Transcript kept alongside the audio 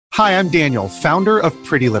Hi, I'm Daniel, founder of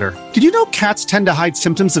Pretty Litter. Did you know cats tend to hide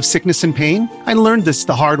symptoms of sickness and pain? I learned this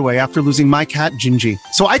the hard way after losing my cat, Gingy.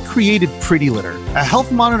 So I created Pretty Litter, a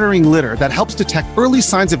health monitoring litter that helps detect early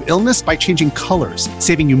signs of illness by changing colors,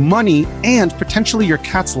 saving you money and potentially your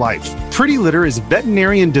cat's life. Pretty Litter is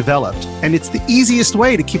veterinarian developed, and it's the easiest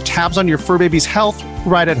way to keep tabs on your fur baby's health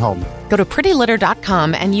right at home. Go to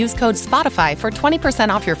prettylitter.com and use code SPOTIFY for 20%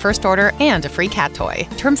 off your first order and a free cat toy.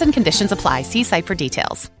 Terms and conditions apply. See site for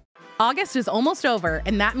details. August is almost over,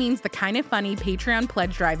 and that means the Kind of Funny Patreon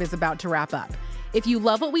pledge drive is about to wrap up. If you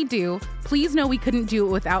love what we do, please know we couldn't do it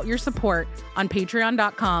without your support on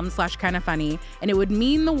patreon.com/kindoffunny, and it would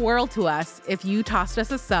mean the world to us if you tossed us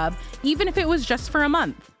a sub, even if it was just for a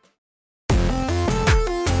month.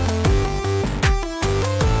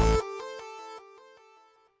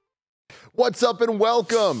 What's up and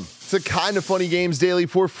welcome to Kind of Funny Games Daily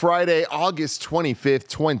for Friday, August 25th,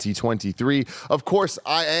 2023. Of course,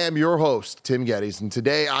 I am your host, Tim Geddes, and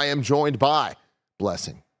today I am joined by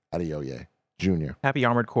Blessing Adeoye Jr. Happy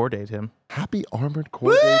Armored Core Day, Tim. Happy Armored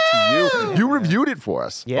Core Day to you. You reviewed it for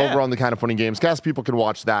us over on the Kind of Funny Games cast. People can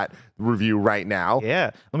watch that review right now.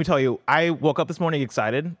 Yeah. Let me tell you, I woke up this morning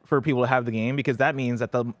excited for people to have the game because that means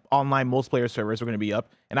that the online multiplayer servers are going to be up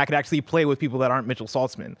and I could actually play with people that aren't Mitchell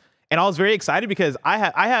Saltzman. And I was very excited because I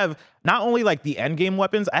have not only like the end game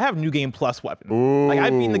weapons, I have new game plus weapons. Ooh. Like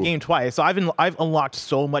I've beaten the game twice, so I've unlocked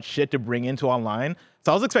so much shit to bring into online.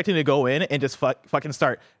 So I was expecting to go in and just fucking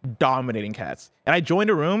start dominating cats. And I joined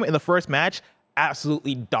a room in the first match,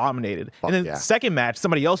 absolutely dominated. And then second match,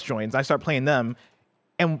 somebody else joins. I start playing them.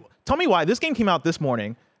 And tell me why. This game came out this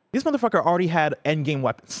morning. This motherfucker already had end game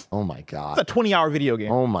weapons. Oh my God. It's a 20-hour video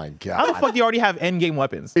game. Oh my God. How the fuck do you already have end game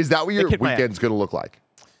weapons? Is that what your weekend's going to look like?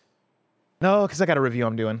 No, because I got a review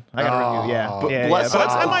I'm doing. I got a review, yeah. But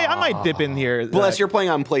I might dip in here. Bless, you're playing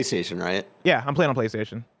on PlayStation, right? Yeah, I'm playing on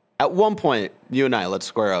PlayStation. At one point, you and I, let's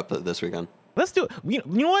square up this weekend. Let's do it. You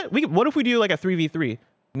know what? What if we do like a 3v3?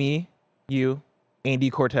 Me, you, Andy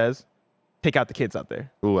Cortez, take out the kids out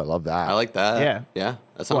there. Ooh, I love that. I like that. Yeah. Yeah,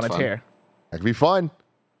 that sounds fun. Tear. That could be fun.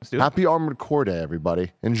 Let's do it. Happy Armored Core Day,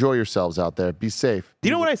 everybody. Enjoy yourselves out there. Be safe. Do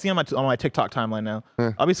you know what I see on my TikTok timeline now?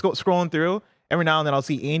 I'll be scrolling through. Every now and then I'll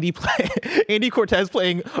see Andy Cortez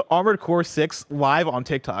playing Armored Core 6 live on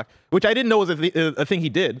TikTok, which I didn't know was a thing he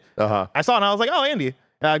did. I saw it and I was like, oh, Andy.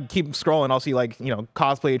 Keep scrolling. I'll see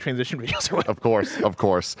cosplay transition videos or whatever. Of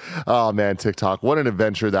course. Oh man, TikTok. What an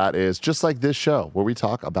adventure that is. Just like this show where we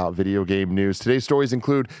talk about video game news. Today's stories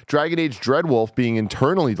include Dragon Age Dreadwolf being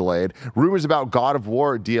internally delayed, rumors about God of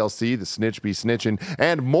War DLC, the snitch be snitching,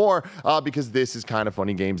 and more because this is Kind of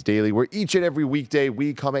Funny Games Daily, where each and every weekday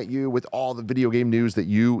we come at you with all the video game news that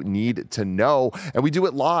you need to know. And we do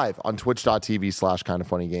it live on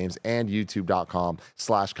twitch.tv/kindoffunnygames and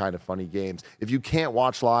youtube.com/kindoffunnygames. If you can't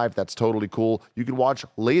watch live, that's totally cool. You can watch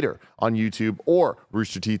later on YouTube or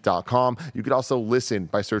roosterteeth.com. You could also listen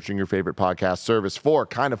by searching your favorite podcast service for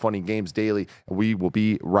Kind of Funny Games Daily, and we will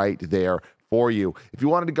be right there for you. If you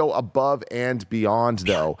wanted to go above and beyond,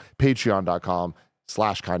 though,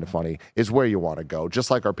 patreon.com/kindoffunny is where you want to go.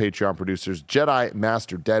 Just like our Patreon producers, Jedi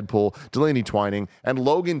Master Deadpool, Delaney Twining, and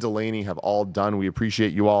Logan Delaney have all done. We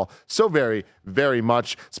appreciate you all so very, very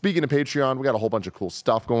much. Speaking of Patreon, we got a whole bunch of cool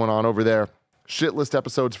stuff going on over there. Shit list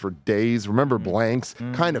episodes for days. Remember blanks,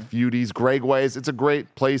 Kind of Feudies, Gregways. It's a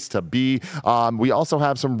great place to be. We also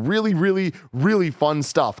have some really, really, really fun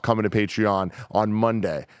stuff coming to Patreon on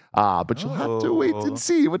Monday. But you'll have to wait and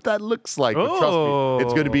see what that looks like. But trust me,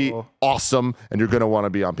 it's going to be awesome, and you're going to want to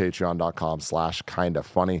be on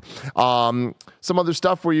patreon.com/kindoffunny. Some other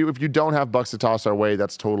stuff for you. If you don't have bucks to toss our way,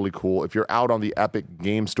 that's totally cool. If you're out on the Epic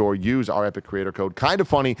Game Store, use our Epic creator code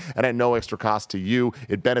KindofFunny, and at no extra cost to you.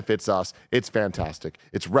 It benefits us. It's fantastic.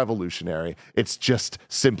 It's revolutionary. It's just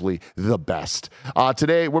simply the best.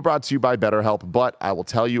 Today, we're brought to you by BetterHelp, but I will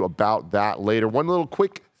tell you about that later. One little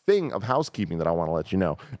quick thing of housekeeping that I want to let you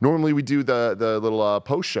know. Normally we do the little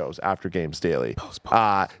post shows after games daily.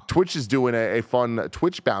 Twitch is doing a fun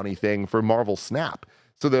Twitch bounty thing for Marvel Snap.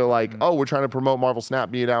 So they're like, oh, we're trying to promote Marvel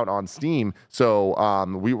Snap being out on Steam. So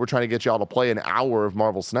we were trying to get y'all to play an hour of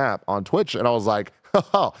Marvel Snap on Twitch. And I was like,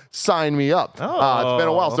 oh, sign me up. It's been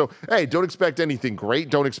a while. So, hey, don't expect anything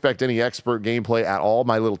great. Don't expect any expert gameplay at all.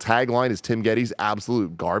 My little tagline is Tim Geddes,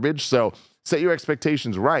 absolute garbage. So set your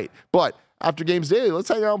expectations right. But after Games Daily, let's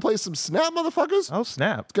hang out and play some Snap, motherfuckers. Oh,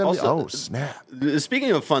 Snap. It's gonna be, Snap.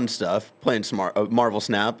 Speaking of fun stuff, playing Marvel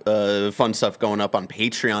Snap, fun stuff going up on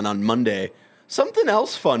Patreon on Monday. Something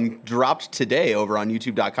else fun dropped today over on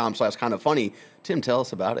youtube.com/kindoffunny. Tim, tell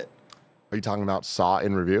us about it. Are you talking about Saw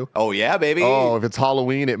in review? Oh, yeah, baby. Oh, if it's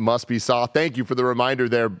Halloween, it must be Saw. Thank you for the reminder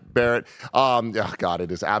there, Barrett. Oh, God,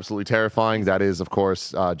 it is absolutely terrifying. That is, of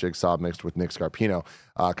course, Jigsaw mixed with Nick Scarpino,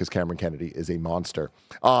 because Cameron Kennedy is a monster.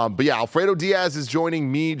 But yeah, Alfredo Diaz is joining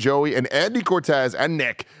me, Joey, and Andy Cortez and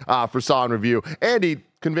Nick for Saw in review. Andy,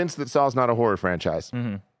 convinced that Saw's not a horror franchise.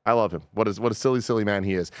 Mm-hmm. I love him. What a silly man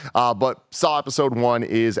he is. But Saw episode 1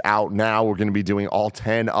 is out now. We're going to be doing all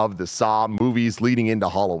 10 of the Saw movies leading into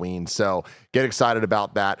Halloween. So get excited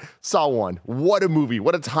about that. Saw 1. What a movie.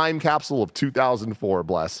 What a time capsule of 2004,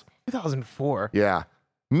 bless. 2004? Yeah.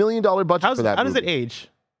 $1 million budget for that How does movie. it age?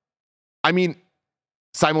 I mean,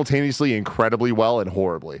 simultaneously incredibly well and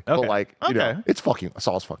horribly. Okay. But like, you know,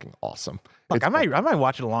 Saw's fucking awesome. Fuck, I might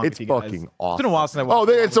watch it along It's with you guys. fucking awesome. It's been a while since I watched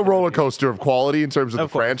it's a roller coaster of quality in terms of the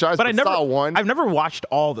course. franchise. But I've never watched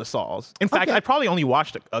all the Saws. In fact, I probably only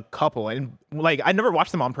watched a couple, and like I never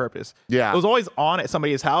watched them on purpose. Yeah. It was always on at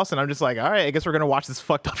somebody's house, and I'm just like, all right, I guess we're gonna watch this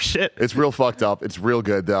fucked up shit. It's real fucked up. It's real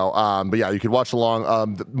good though. But yeah, you could watch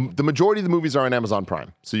along. The majority of the movies are on Amazon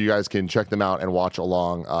Prime, so you guys can check them out and watch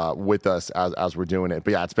along with us as we're doing it.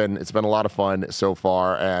 But yeah, it's been a lot of fun so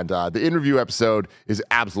far, and the interview episode is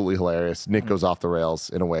absolutely hilarious. Nick goes off the rails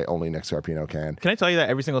in a way only Nick Scarpino can. Can I tell you that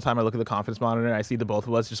every single time I look at the confidence monitor, I see the both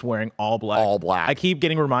of us just wearing all black. All black. I keep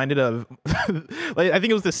getting reminded of, like, I think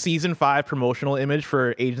it was the season 5 promotional image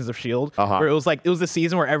for Agents of S.H.I.E.L.D., where it was the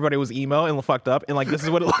season where everybody was emo and fucked up, and like this is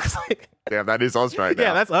what it looks like. Damn, that is us right now.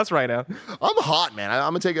 Yeah, that's us right now. I'm hot, man. I'm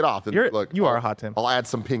gonna take it off. And You are hot, Tim. I'll add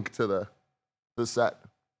some pink to the set.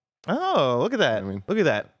 Oh, look at that. Look at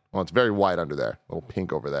that. Well, it's very white under there. A little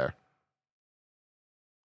pink over there.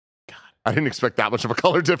 I didn't expect that much of a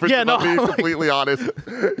color difference. Yeah, if I'm being completely honest.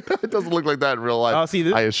 It doesn't look like that in real life. Oh,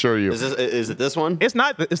 see, I assure you. Is it this one? It's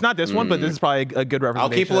not this one, but this is probably a good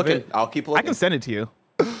representation. I'll keep looking. I can send it to you.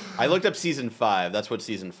 I looked up season 5. That's what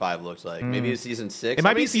season 5 looks like. Maybe it's season 6. It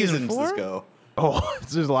might be season 4. Let's go. Oh,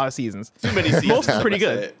 there's a lot of seasons. Too many seasons. Most is pretty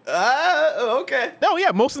good. Okay. No,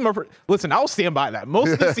 yeah, most of them are. Listen, I'll stand by that.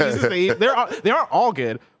 Most of the seasons they aren't all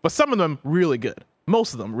good, but some of them really good.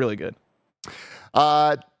 Most of them really good.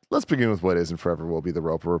 Let's begin with what is and forever will be the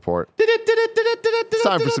Roper Report. It's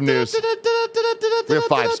time for some news. We have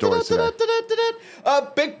 5 stories today. A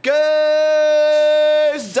Baker's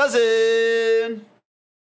dozen.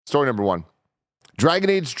 Story number 1. Dragon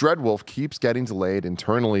Age Dreadwolf keeps getting delayed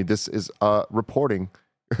internally. This is reporting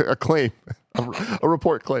a claim. A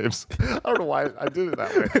report claims. I don't know why I did it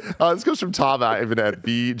that way. This goes from Tom Ivan at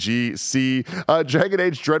VGC. Dragon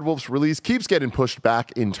Age Dreadwolf's release keeps getting pushed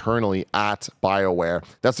back internally at BioWare.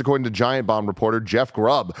 That's according to Giant Bomb reporter Jeff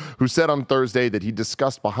Grubb, who said on Thursday that he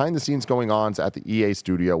discussed behind-the-scenes goings-on at the EA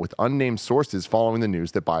studio with unnamed sources following the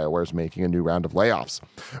news that BioWare is making a new round of layoffs.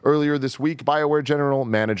 Earlier this week, BioWare General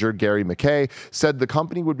Manager Gary McKay said the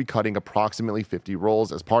company would be cutting approximately 50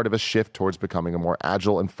 roles as part of a shift towards becoming a more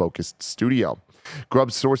agile and focused studio.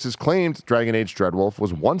 Grubb's sources claimed Dragon Age Dreadwolf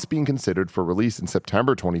was once being considered for release in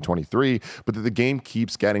September 2023, but that the game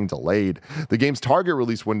keeps getting delayed. The game's target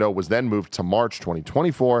release window was then moved to March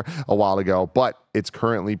 2024 a while ago, but it's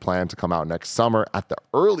currently planned to come out next summer at the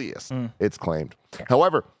earliest, it's claimed.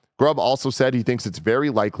 However, Grubb also said he thinks it's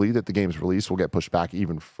very likely that the game's release will get pushed back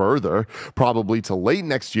even further, probably to late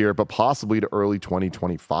next year, but possibly to early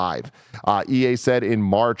 2025. EA said in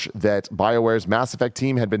March that BioWare's Mass Effect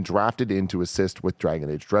team had been drafted in to assist with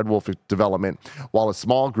Dragon Age Dreadwolf development, while a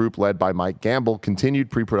small group led by Mike Gamble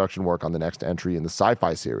continued pre-production work on the next entry in the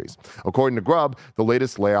sci-fi series. According to Grubb, the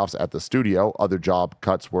latest layoffs at the studio, other job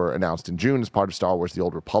cuts were announced in June as part of Star Wars The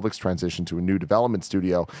Old Republic's transition to a new development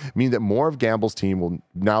studio, mean that more of Gamble's team will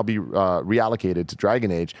now be reallocated to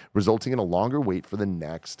Dragon Age, resulting in a longer wait for the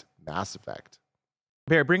next Mass Effect.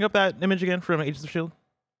 Bear, bring up that image again from Agents of S.H.I.E.L.D.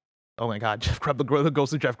 Oh my God, Jeff Grubb, the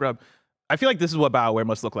ghost of Jeff Grubb. I feel like this is what BioWare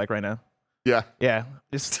must look like right now. Yeah. Yeah.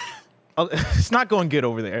 It's not going good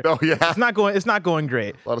over there. Oh yeah. It's not going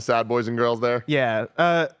great. A lot of sad boys and girls there. Yeah.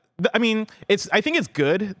 I mean, I think it's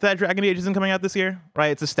good that Dragon Age isn't coming out this year, right?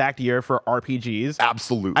 It's a stacked year for RPGs.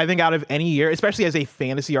 Absolutely. I think out of any year, especially as a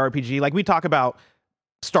fantasy RPG, like we talk about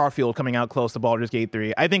Starfield coming out close to Baldur's Gate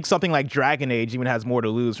 3. I think something like Dragon Age even has more to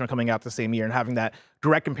lose from coming out the same year and having that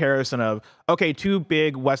direct comparison of, okay, 2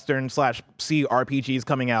 big Western/C RPGs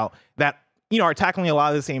coming out that, are tackling a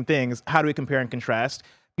lot of the same things. How do we compare and contrast?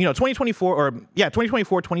 2024,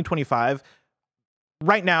 2025,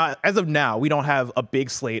 right now, as of now, we don't have a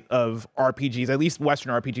big slate of RPGs, at least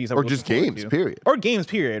Western RPGs. That or just games, period. Or games,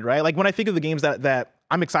 period, right? Like when I think of the games that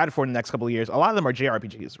I'm excited for in the next couple of years, a lot of them are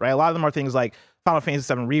JRPGs, right? A lot of them are things like Final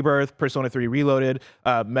Fantasy VII Rebirth, Persona 3 Reloaded,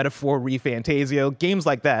 Metaphor ReFantasio, games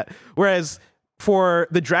like that. Whereas for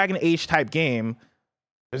the Dragon Age type game,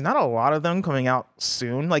 There's not a lot of them coming out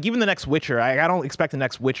soon. Like even the next Witcher, I don't expect the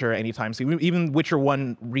next Witcher anytime soon. Even Witcher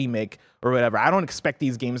 1 remake or whatever. I don't expect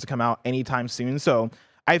these games to come out anytime soon. So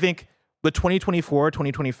I think the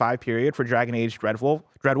 2024-2025 period for Dragon Age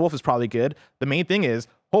Dreadwolf is probably good. The main thing is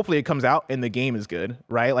hopefully it comes out and the game is good,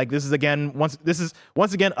 right? Like this is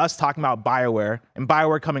once again us talking about BioWare and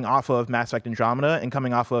BioWare coming off of Mass Effect Andromeda and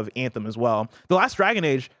coming off of Anthem as well. The last Dragon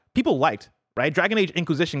Age people liked. Right, Dragon Age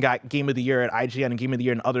Inquisition got Game of the Year at IGN and Game of the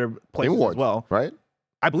Year in other places as well. Right?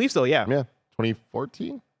 I believe so. Yeah. Yeah.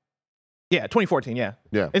 2014. Yeah, 2014. Yeah.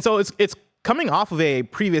 Yeah. And so it's coming off of a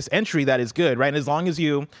previous entry that is good, right? And as long as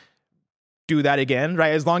you do that again,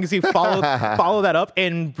 right? As long as you follow that up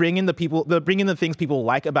and bring in the things people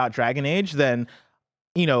like about Dragon Age, then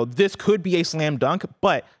this could be a slam dunk.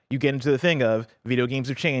 But you get into the thing of video games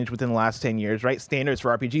have changed within the last 10 years, right? Standards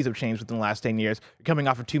for RPGs have changed within the last 10 years. You're coming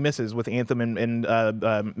off of 2 misses with Anthem and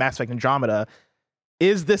Mass Effect Andromeda.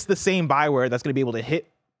 Is this the same BioWare that's going to be able to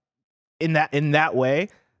hit in that way?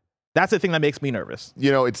 That's the thing that makes me nervous.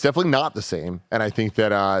 It's definitely not the same. And I think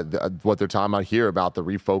that what they're talking about here about the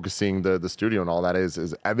refocusing the studio and all that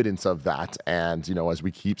is evidence of that. And, as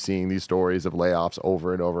we keep seeing these stories of layoffs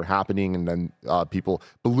over and over happening and then people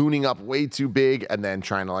ballooning up way too big and then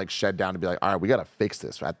trying to shed down to be like, all right, we got to fix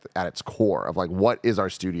this at its core of what is our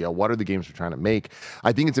studio? What are the games we're trying to make?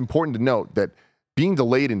 I think it's important to note that being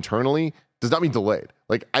delayed internally does not mean delayed.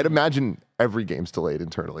 I'd imagine every game's delayed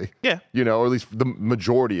internally. Yeah. Or at least the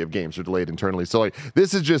majority of games are delayed internally. So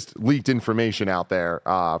this is just leaked information out there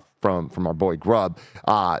from our boy Grubb.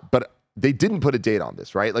 But they didn't put a date on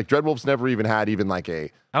this, right? Dreadwolf's never even had I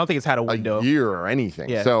don't think it's had a window. A year or anything.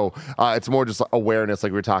 Yeah. So it's more just awareness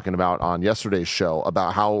like we were talking about on yesterday's show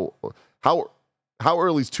about how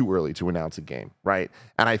early is too early to announce a game, right?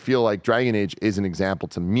 And I feel like Dragon Age is an example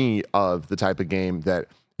to me of the type of game that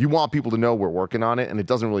you want people to know we're working on it, and it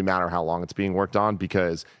doesn't really matter how long it's being worked on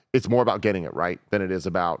because it's more about getting it right than it is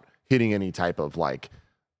about hitting any type of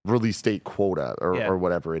release date quota or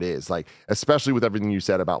whatever it is. Especially with everything you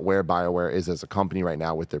said about where BioWare is as a company right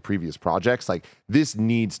now with their previous projects, this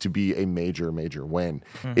needs to be a major, major win.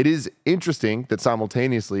 It is interesting that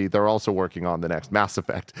simultaneously they're also working on the next Mass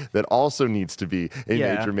Effect that also needs to be a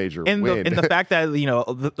major, major win. And the fact that,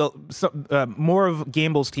 more of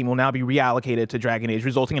Gamble's team will now be reallocated to Dragon Age,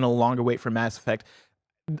 resulting in a longer wait for Mass Effect.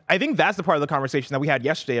 I think that's the part of the conversation that we had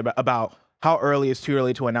yesterday about how early is too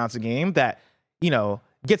early to announce a game that,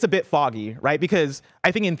 gets a bit foggy, right? Because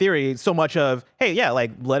I think in theory, so much of, hey, yeah,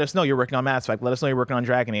 let us know you're working on Mass Effect. Let us know you're working on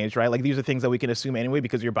Dragon Age, right? These are things that we can assume anyway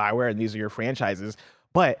because you're BioWare and these are your franchises.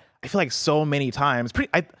 But I feel like so many times,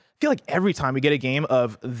 I feel like every time we get a game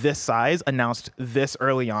of this size announced this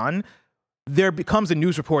early on, there becomes a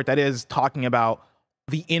news report that is talking about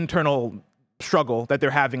the internal struggle that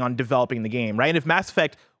they're having on developing the game, right? And if Mass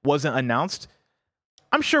Effect wasn't announced,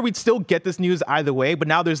 I'm sure we'd still get this news either way. But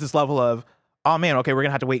now there's this level of, oh man, okay, we're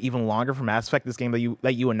gonna have to wait even longer for Mass Effect, this game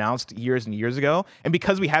that you announced years and years ago. And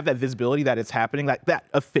because we have that visibility that it's happening, that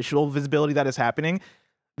official visibility that is happening,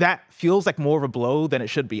 that feels like more of a blow than it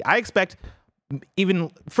should be. I expect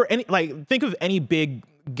even for any think of any big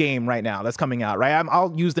game right now that's coming out, right?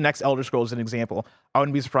 I'll use the next Elder Scrolls as an example. I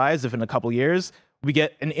wouldn't be surprised if in a couple years we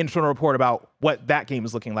get an internal report about what that game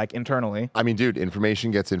is looking like internally. I mean, dude,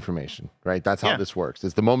 information gets information, right? That's how this works.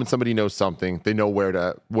 It's the moment somebody knows something, they know where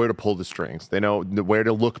to pull the strings. They know where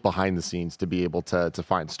to look behind the scenes to be able to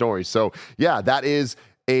find stories. So yeah, that is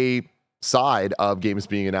a side of games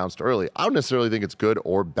being announced early. I don't necessarily think it's good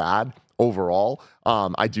or bad overall.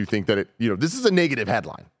 I do think that this is a negative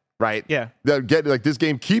headline. Right? Yeah. This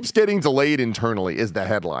game keeps getting delayed internally is the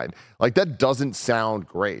headline. That doesn't sound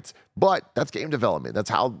great, but that's game development.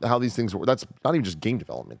 That's how these things work. That's not even just game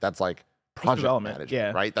development. That's project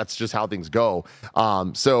management, right? That's just how things go.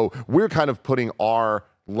 So we're kind of putting our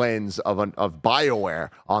lens of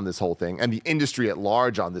BioWare on this whole thing and the industry at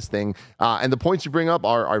large on this thing. And the points you bring up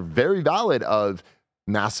are very valid of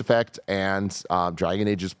Mass Effect and Dragon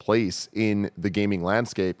Age's place in the gaming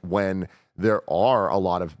landscape when there are a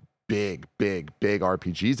lot of big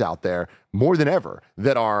RPGs out there more than ever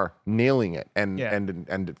that are nailing it and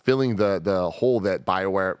filling the hole that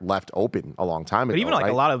BioWare left open a long time ago. But even right?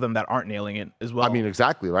 a lot of them that aren't nailing it as well. I mean,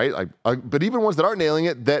 exactly, right? But even ones that aren't nailing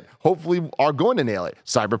it that hopefully are going to nail it.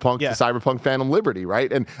 Cyberpunk to Cyberpunk Phantom Liberty, right?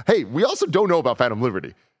 And hey, we also don't know about Phantom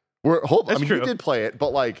Liberty. You did play it,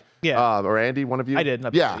 but or Andy, one of you? I did.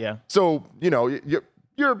 Yeah. So,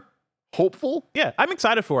 you're hopeful. Yeah, I'm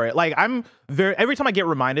excited for it. Every time I get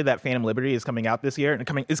reminded that Phantom Liberty is coming out this year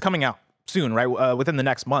and is coming out soon, right? Within the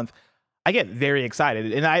next month, I get very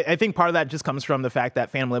excited. And I think part of that just comes from the fact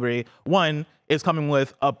that Phantom Liberty, one, is coming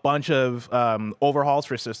with a bunch of overhauls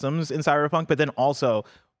for systems in Cyberpunk, but then also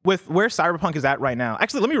with where Cyberpunk is at right now.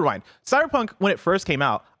 Actually, let me rewind. Cyberpunk, when it first came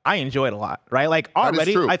out, I enjoyed a lot, right? Like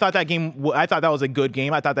already, I thought that was a good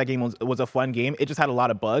game. I thought that game was a fun game. It just had a lot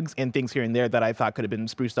of bugs and things here and there that I thought could have been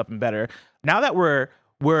spruced up and better. Now that we're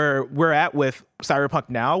at with Cyberpunk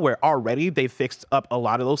now, where already they fixed up a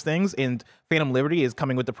lot of those things, and Phantom Liberty is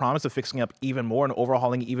coming with the promise of fixing up even more and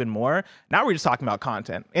overhauling even more. Now we're just talking about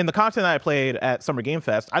content. And the content that I played at Summer Game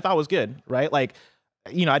Fest, I thought was good, right? Like,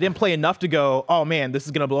 you know, I didn't play enough to go, oh man, this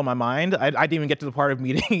is gonna blow my mind. I didn't even get to the part of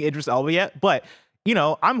meeting Idris Elba yet, but you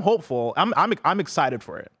know, I'm hopeful. I'm excited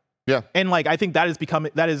for it. Yeah. And like, I think that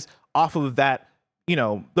is off of that, you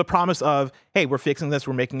know, the promise of, hey, we're fixing this,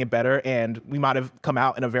 we're making it better, and we might have come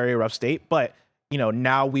out in a very rough state, but you know,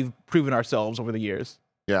 now we've proven ourselves over the years.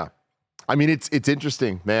 Yeah. I mean, it's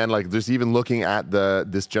interesting, man. Like, just even looking at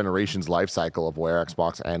this generation's life cycle of where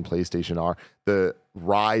Xbox and PlayStation are, the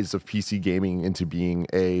rise of PC gaming into being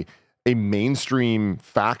a mainstream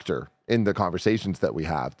factor in the conversations that we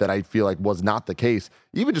have, that I feel like was not the case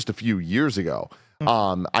even just a few years ago.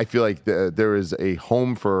 I feel like there is a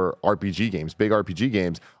home for RPG games, big RPG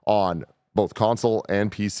games on both console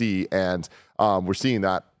and PC, and we're seeing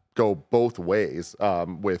that go both ways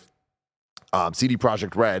with CD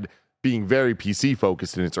Projekt Red being very PC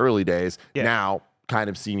focused in its early days, now kind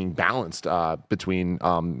of seeming balanced between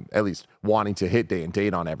at least wanting to hit day and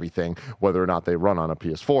date on everything, whether or not they run on a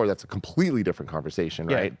PS4. That's a completely different conversation,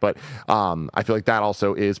 right? But I feel like that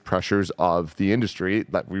also is pressures of the industry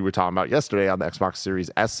that we were talking about yesterday on the Xbox Series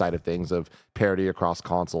S side of things, of parity across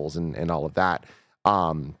consoles and all of that.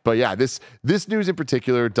 But yeah, this news in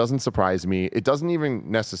particular doesn't surprise me. It doesn't even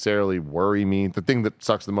necessarily worry me. The thing that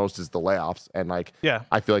sucks the most is the layoffs. And like,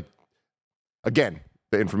 I feel like, again,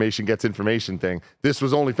 the information gets information thing. This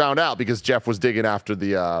was only found out because Jeff was digging after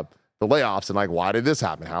the layoffs and like, why did this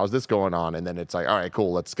happen? How is this going on? And then it's like, all right,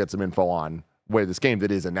 cool. Let's get some info on where this game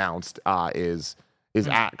that is announced is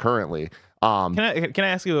at currently. Can I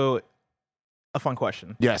ask you a fun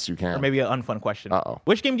question? Yes, you can. Or maybe an unfun question. Uh-oh.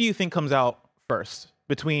 Which game do you think comes out first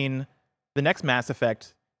between the next Mass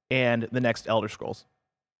Effect and the next Elder Scrolls?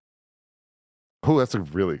 Oh, that's a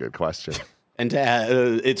really good question. And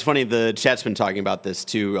it's funny, the chat's been talking about this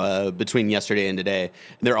too between yesterday and today.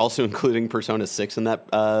 They're also including Persona 6 in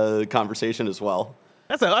that conversation as well.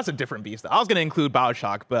 That's a different beast. I was going to include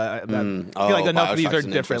BioShock, but I feel like enough of these are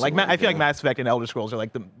different. Like I feel like Mass Effect and Elder Scrolls are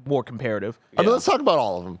like the more comparative. I mean, let's talk about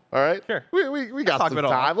all of them. All right, sure. We got some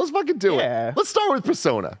time. Let's fucking do it. Let's start with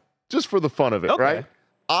Persona, just for the fun of it, right?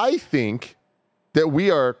 I think that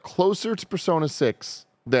we are closer to Persona 6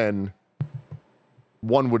 than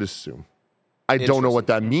one would assume. I don't know what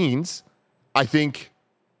that means. I think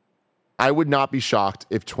I would not be shocked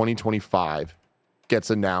if 2025 gets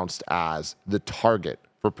announced as the target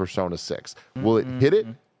for Persona 6. Will it hit it?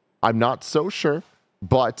 I'm not so sure,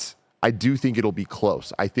 but I do think it'll be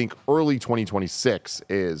close. I think early 2026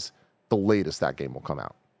 is the latest that game will come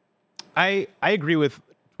out. I agree with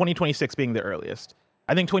 2026 being the earliest.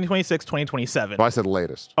 I think 2026, 2027. Oh, I said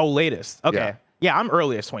latest. Oh, latest. Okay. Yeah, I'm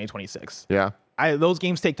earliest 2026. Yeah. Those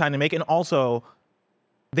games take time to make, and also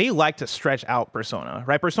they like to stretch out Persona,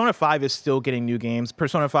 right? Persona 5 is still getting new games.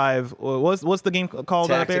 Persona 5, what's the game called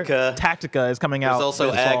out there? Tactica is coming out. There's also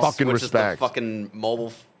X, fucking which respect. is the fucking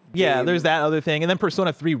mobile game. There's that other thing. And then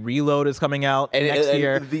Persona 3 Reload is coming out next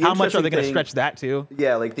year. How much are they going to stretch that to?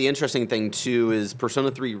 Yeah, like the interesting thing too is Persona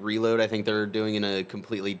 3 Reload, I think they're doing in a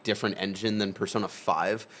completely different engine than Persona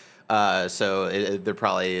 5. So they're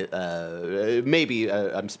probably, maybe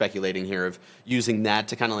I'm speculating here, of using that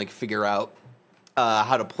to kind of like figure out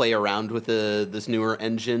how to play around with this newer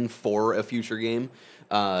engine for a future game,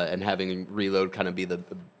 and having Reload kind of be the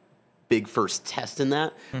big first test in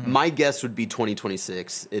that. My guess would be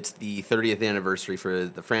 2026. It's the 30th anniversary for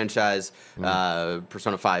the franchise.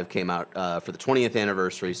 Persona 5 came out for the 20th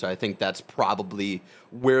anniversary, so I think that's probably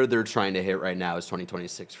where they're trying to hit right now, is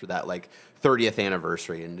 2026 for that like 30th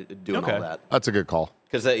anniversary and doing all that. That's a good call.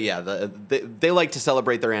 Because they like to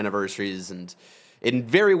celebrate their anniversaries and in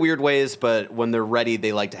very weird ways, but when they're ready,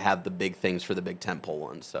 they like to have the big things for the big tentpole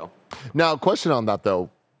ones. So now, question on that though.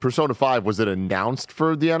 Persona 5, was it announced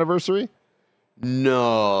for the anniversary?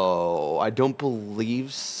 No, I don't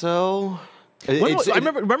believe so. I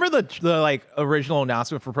remember the like original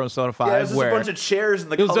announcement for Persona 5, where a bunch of chairs in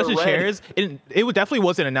the color red. It was a bunch of chairs. It definitely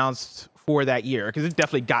wasn't announced for that year because it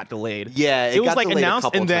definitely got delayed. Yeah, it was got like delayed announced, a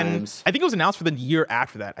couple and then times. I think it was announced for the year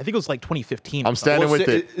after that. I think it was like 2015. I'm standing with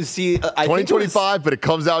it. See, I 2025, but it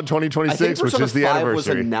comes out in I think 2026, which Persona is the 5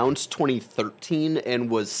 anniversary. was announced 2013 and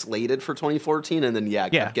was slated for 2014, and then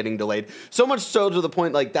kept getting delayed. So much so to the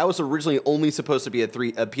point like that was originally only supposed to be a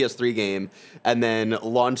PS3 game, and then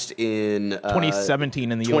launched in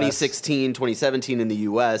 2017 in the US. 2016, 2017 in the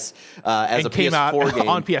US as and a came PS4 out game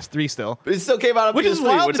on PS3 still. But it still came out on Which is PS3,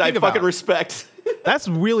 wild which to I think fucking about. respect. That's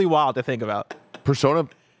really wild to think about. Persona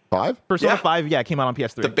 5? Persona Yeah. 5, came out on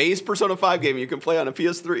PS3. The base Persona 5 game you can play on a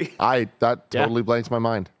PS3. That totally blanks my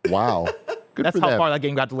mind. Wow. Good That's for how them. far that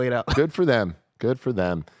game got delayed out. Good for them. Good for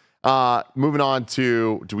them. Moving on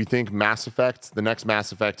to, do we think Mass Effect, the next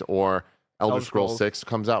Mass Effect, or Elder Scrolls 6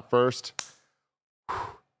 comes out first?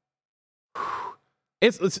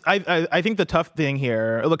 I think the tough thing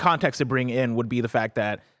here, or the context to bring in, would be the fact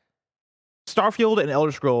that Starfield and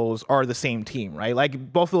Elder Scrolls are the same team, right?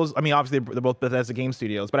 Like both of those. I mean, obviously they're both Bethesda game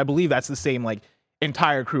studios, but I believe that's the same like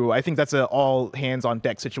entire crew. I think that's an all hands on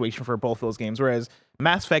deck situation for both those games. Whereas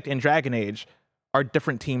Mass Effect and Dragon Age are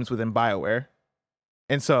different teams within BioWare,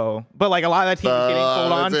 and so, but like a lot of that team is getting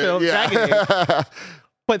pulled on to Dragon Age.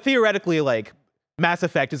 But theoretically, like Mass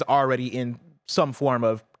Effect is already in some form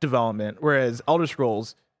of development, whereas Elder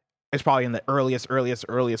Scrolls is probably in the earliest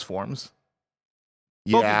forms.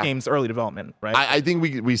 Both the games early development, right? I think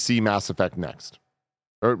we see Mass Effect next,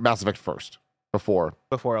 or Mass Effect first before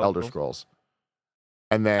Elder Scrolls.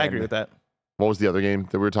 And then I agree with that. What was the other game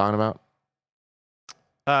that we were talking about?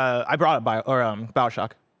 I brought up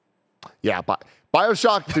BioShock. Yeah,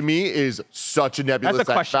 BioShock to me is such a nebulous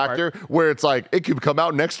factor where it's like it could come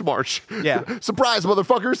out next March. Yeah. Surprise,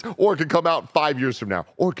 motherfuckers! Or it could come out 5 years from now,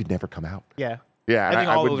 or it could never come out. Yeah. Yeah, and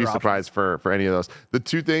I wouldn't be those are surprised for any of those. The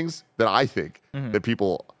two things that I think that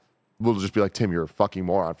people will just be like, Tim, you're a fucking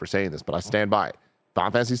moron for saying this, but I stand by it.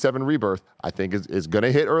 Final Fantasy VII Rebirth, I think is going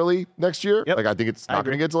to hit early next year. Yep. Like, I think it's not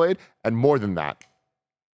going to get delayed. And more than that,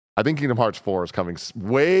 I think Kingdom Hearts 4 is coming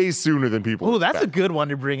way sooner than people Oh, expect. that's a good one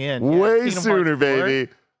to bring in. Way Kingdom sooner, Hearts 4.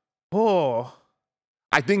 baby. Oh.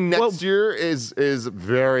 I think next year is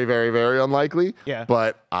very, very, very unlikely. Yeah.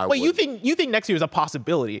 But you think next year is a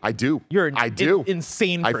possibility? I do. You're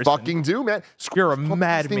insane person. I fucking do, man. You're a Pumping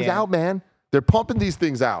madman. these things out, man. They're pumping these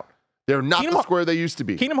things out. They're not the square they used to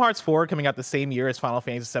be. Kingdom Hearts 4 coming out the same year as Final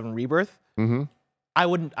Fantasy VII Rebirth. Mm-hmm.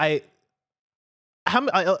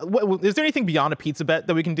 Is there anything beyond a pizza bet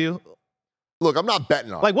that we can do? Look, I'm not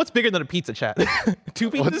betting on. Like, what's bigger than a pizza, chat?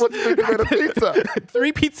 2 pizzas? What's bigger than a pizza?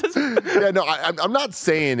 3 pizzas? Yeah, no, I'm not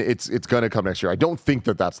saying it's going to come next year. I don't think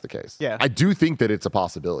that's the case. Yeah. I do think that it's a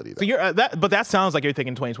possibility. Though. So but that sounds like you're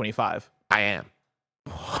thinking 2025. I am.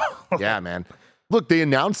 Yeah, man. Look, they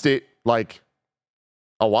announced it like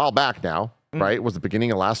a while back now, right? It was the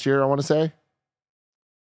beginning of last year, I want to say.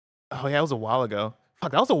 Oh, yeah, it was a while ago.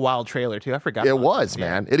 Fuck, that was a wild trailer, too. I forgot. It was,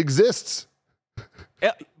 man. It exists.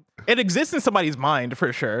 It exists in somebody's mind,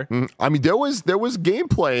 for sure. I mean, there was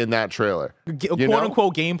gameplay in that trailer.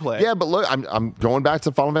 Quote-unquote gameplay. Yeah, but look, I'm going back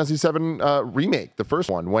to Final Fantasy VII Remake, the first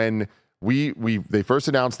one, when they first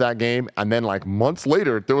announced that game, and then like months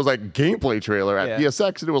later, there was like gameplay trailer at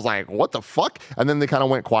PSX, and it was like, what the fuck? And then they kind of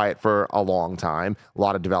went quiet for a long time, a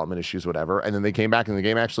lot of development issues, whatever, and then they came back, and the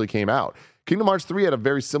game actually came out. Kingdom Hearts 3 had a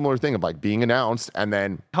very similar thing of like being announced, and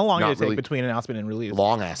then how long did it take between announcement and release?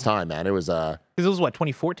 Long ass time, man. It was because it was what,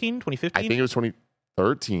 2014, 2015? I think it was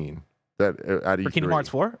 2013 that at E3. For Kingdom Hearts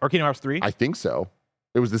 4 or Kingdom Hearts 3? I think so.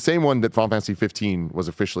 It was the same one that Final Fantasy 15 was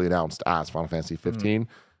officially announced as Final Fantasy 15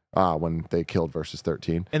 when they killed Versus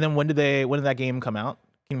 13. And then when did that game come out?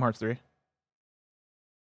 Kingdom Hearts 3?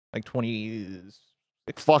 Like 20.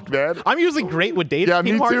 Fuck, man. I'm usually great with dates. Yeah,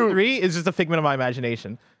 Kingdom me too. Hearts 3 is just a figment of my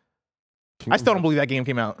imagination. I still don't believe that game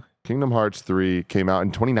came out. Kingdom Hearts 3 came out in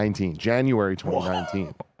 2019, January 2019.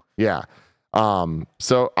 Whoa. Yeah.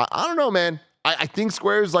 So I don't know, man. I think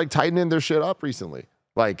Square's like tightening their shit up recently.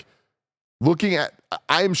 Like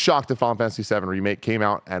I am shocked that Final Fantasy VII Remake came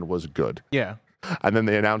out and was good. Yeah. And then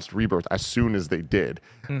they announced Rebirth as soon as they did.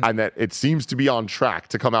 And that it seems to be on track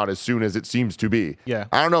to come out as soon as it seems to be. Yeah.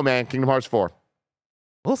 I don't know, man. Kingdom Hearts 4.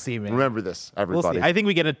 We'll see, man. Remember this, everybody. We'll see. I think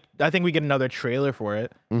we get another trailer for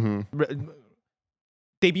it.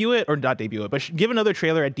 Debut it or not debut it, but give another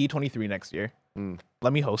trailer at D23 next year.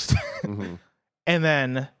 Let me host. And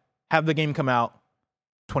then have the game come out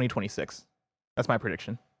 2026. That's my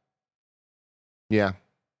prediction. Yeah.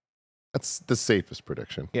 That's the safest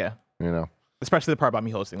prediction. Yeah. You know? Especially the part about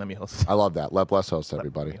me hosting. Let me host. I love that. Let Bless host,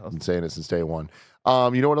 everybody. I've been saying it since day one.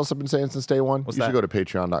 You know what else I've been saying since day one? What's you that? should go to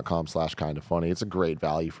patreon.com/kindafunny. It's a great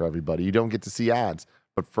value for everybody. You don't get to see ads,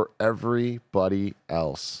 but for everybody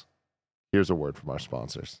else, Here's a word from our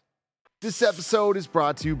sponsors. This episode is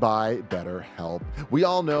brought to you by BetterHelp. We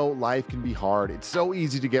all know life can be hard. It's so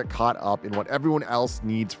easy to get caught up in what everyone else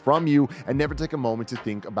needs from you and never take a moment to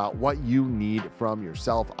think about what you need from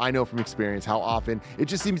yourself. I know from experience how often it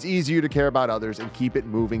just seems easier to care about others and keep it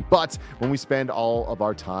moving. But when we spend all of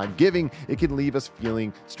our time giving, it can leave us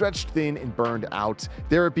feeling stretched thin and burned out.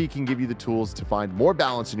 Therapy can give you the tools to find more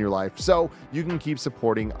balance in your life so you can keep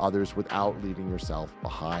supporting others without leaving yourself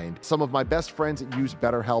behind. Some of my best friends use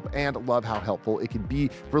BetterHelp and love how helpful it can be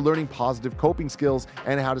for learning positive coping skills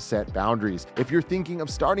and how to set boundaries. If you're thinking of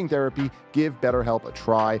starting therapy, give BetterHelp a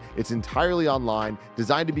try. It's entirely online,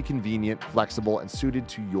 designed to be convenient, flexible, and suited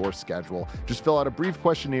to your schedule. Just fill out a brief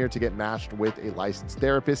questionnaire to get matched with a licensed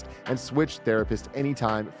therapist and switch therapist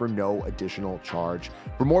anytime for no additional charge.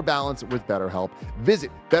 For more balance with BetterHelp,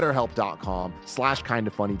 visit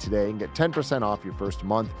betterhelp.com/kindafunny today and get 10% off your first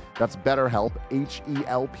month. That's BetterHelp,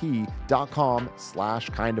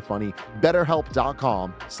 HELP.com/kindafunny.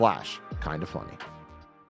 BetterHelp.com/kindafunny.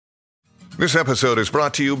 This episode is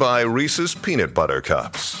brought to you by Reese's Peanut Butter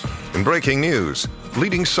Cups. In breaking news,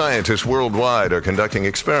 leading scientists worldwide are conducting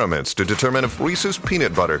experiments to determine if Reese's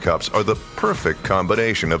Peanut Butter Cups are the perfect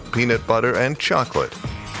combination of peanut butter and chocolate.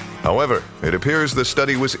 However, it appears the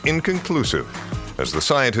study was inconclusive, as the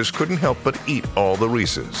scientists couldn't help but eat all the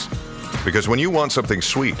Reese's. Because when you want something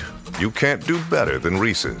sweet, you can't do better than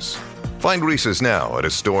Reese's. Find Reese's now at a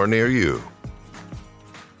store near you.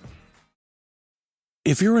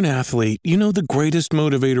 If you're an athlete, you know the greatest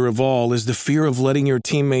motivator of all is the fear of letting your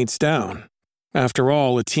teammates down. After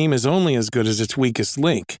all, a team is only as good as its weakest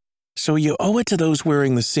link. So you owe it to those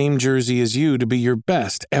wearing the same jersey as you to be your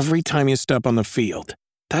best every time you step on the field.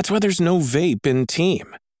 That's why there's no vape in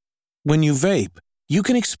team. When you vape, you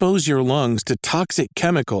can expose your lungs to toxic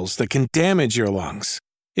chemicals that can damage your lungs.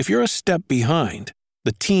 If you're a step behind,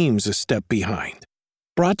 the team's a step behind.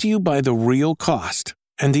 Brought to you by The Real Cost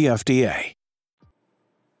and the FDA.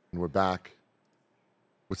 And we're back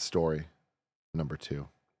with story number 2.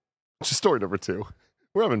 Just story number 2.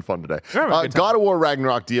 We're having fun today. God of War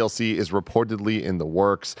Ragnarok DLC is reportedly in the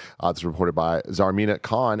works. It's reported by Zarmina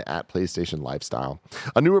Khan at PlayStation Lifestyle.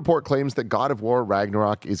 A new report claims that God of War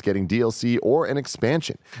Ragnarok is getting DLC or an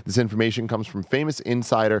expansion. This information comes from famous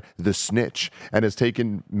insider The Snitch and has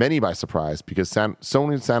taken many by surprise because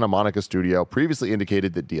Sony Santa Monica Studio previously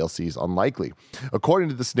indicated that DLC is unlikely. According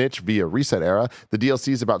to The Snitch via Reset Era, the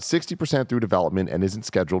DLC is about 60% through development and isn't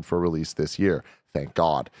scheduled for release this year. Thank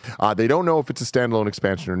God. They don't know if it's a standalone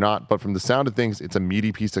expansion or not, but from the sound of things, it's a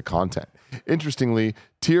meaty piece of content. Interestingly,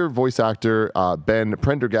 Tyr voice actor Ben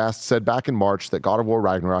Prendergast said back in March that God of War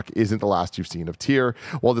Ragnarok isn't the last you've seen of Tyr.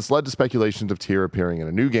 While this led to speculations of Tyr appearing in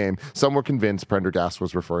a new game, some were convinced Prendergast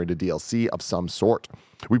was referring to DLC of some sort.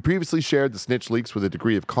 We previously shared the Snitch leaks with a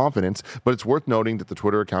degree of confidence, but it's worth noting that the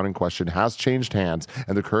Twitter account in question has changed hands,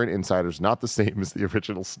 and the current insider is not the same as the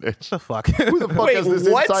original Snitch. The fuck? Who the fuck has this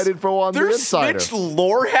inside info on the insider? There's Snitch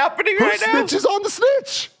lore happening right now? Snitch is on the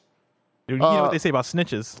Snitch! Dude, you know what they say about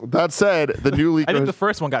snitches. That said, the new leaker... I think the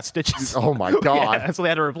first one got stitches. Oh my God. Yeah, so they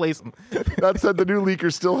had to replace them. That said, the new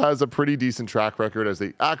leaker still has a pretty decent track record as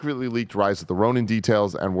they accurately leaked Rise of the Ronin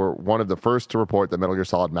details and were one of the first to report that Metal Gear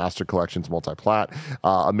Solid Master Collection's multi-plat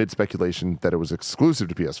amid speculation that it was exclusive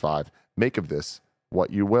to PS5. Make of this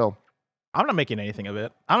what you will. I'm not making anything of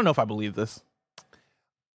it. I don't know if I believe this.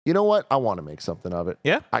 You know what? I want to make something of it.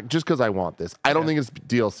 Yeah? Just because I want this. I don't think it's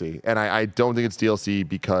DLC. And I don't think it's DLC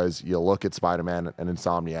because you look at Spider-Man and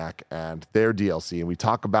Insomniac and their DLC. And we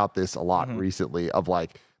talk about this a lot recently of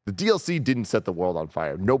like, the DLC didn't set the world on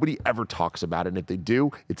fire. Nobody ever talks about it. And if they do,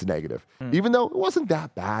 it's negative. Even though it wasn't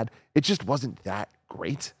that bad, it just wasn't that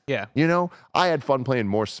great. Yeah. You know, I had fun playing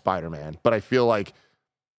more Spider-Man, but I feel like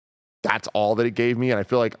that's all that it gave me. And I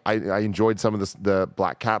feel like I enjoyed some of the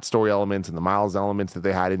Black Cat story elements and the Miles elements that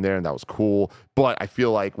they had in there, and that was cool. But I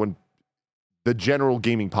feel like when the general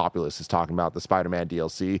gaming populace is talking about the Spider-Man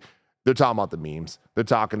DLC, they're talking about the memes. They're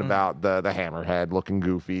talking about the hammerhead looking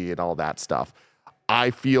goofy and all that stuff. I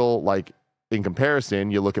feel like in comparison,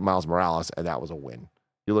 you look at Miles Morales and that was a win.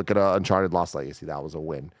 You look at Uncharted Lost Legacy, that was a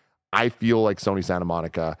win. I feel like Sony Santa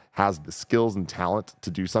Monica has the skills and talent to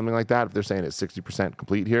do something like that. If they're saying it's 60%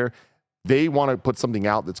 complete here, they want to put something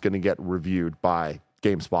out that's going to get reviewed by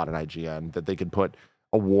GameSpot and IGN, that they can put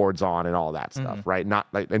awards on and all that stuff, right? Not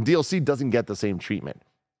like, and DLC doesn't get the same treatment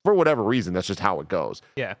for whatever reason. That's just how it goes.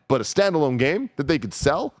 Yeah. But a standalone game that they could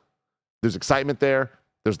sell, there's excitement there.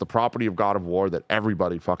 There's the property of God of War that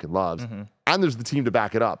everybody fucking loves, and there's the team to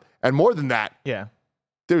back it up. And more than that,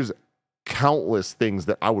 there's countless things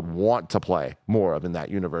that I would want to play more of in that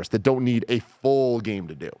universe that don't need a full game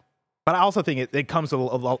to do. But I also think it comes with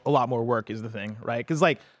a lot more work is the thing, right? Because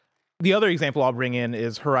like the other example I'll bring in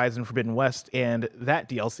is Horizon Forbidden West and that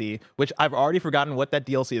DLC, which I've already forgotten what that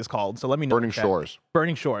DLC is called. So let me know. Burning Shores.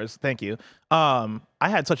 Burning Shores. Thank you. I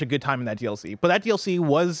had such a good time in that DLC, but that DLC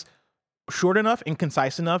was short enough and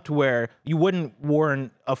concise enough to where you wouldn't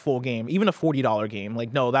warrant a full game, even a $40 game.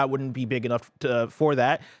 Like, no, that wouldn't be big enough for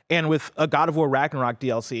that. And with a God of War Ragnarok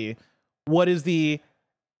DLC, what is the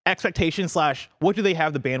expectation / what do they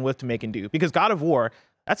have the bandwidth to make and do? Because God of War,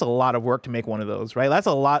 that's a lot of work to make one of those, right? That's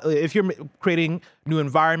a lot. If you're creating new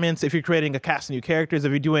environments, if you're creating a cast of new characters, if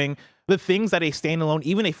you're doing the things that a standalone,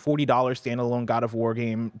 even a $40 standalone God of War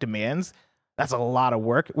game demands, that's a lot of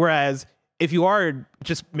work. Whereas if you are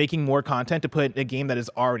just making more content to put a game that is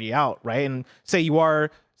already out, right? And say you are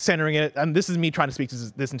centering it, and this is me trying to speak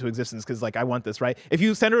this into existence because like I want this, right? If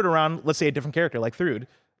you center it around, let's say, a different character like Thrud,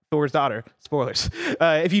 Thor's daughter, spoilers.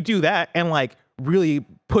 If you do that and like really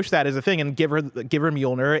push that as a thing and give her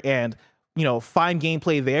Mjolnir and, you know, find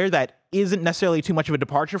gameplay there that isn't necessarily too much of a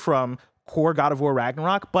departure from core God of War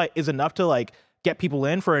Ragnarok, but is enough to like get people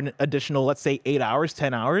in for an additional, let's say 8 hours,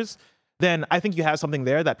 10 hours, then I think you have something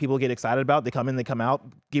there that people get excited about. They come in, they come out,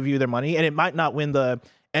 give you their money, and it might not win the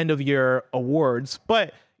end of year awards,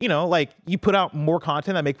 but you know, like you put out more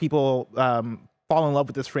content that make people fall in love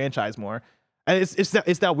with this franchise more. And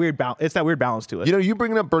it's that weird balance to it. You know, you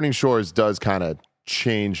bringing up Burning Shores does kind of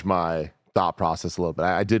change my thought process a little bit.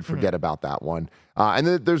 I did forget about that one. And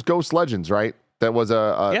then there's Ghost Legends, right? That was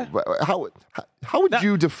how would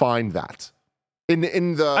you define that? In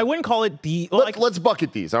the I wouldn't call it the let's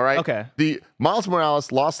bucket these, all right? Okay. The Miles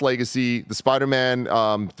Morales Lost Legacy, the Spider-Man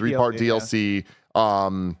 3-part DLC,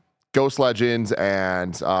 Ghost Legends,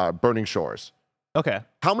 and Burning Shores. Okay.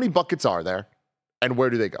 How many buckets are there? And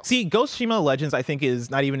where do they go? See, Ghost Shima Legends, I think,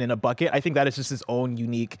 is not even in a bucket. I think that is just its own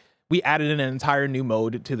unique. We added in an entire new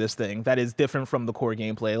mode to this thing that is different from the core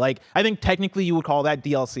gameplay. Like, I think technically you would call that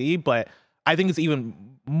DLC, but I think it's even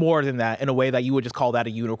more than that in a way that you would just call that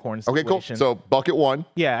a unicorn situation. Okay, cool. So bucket 1.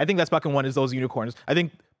 Yeah, I think that's bucket 1 is those unicorns. I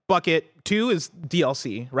think bucket 2 is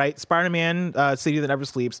DLC, right? Spider-Man, City That Never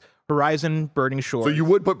Sleeps, Horizon, Burning Shores. So you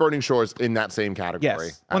would put Burning Shores in that same category?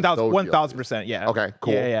 Yes, 1,000%, yeah. Okay,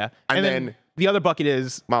 cool. Yeah. And then the other bucket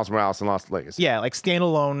is Miles Morales and Lost Legacy. Yeah, like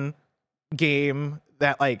standalone game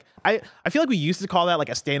that like I feel like we used to call that like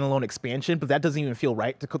a standalone expansion, but that doesn't even feel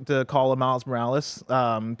right to call a Miles Morales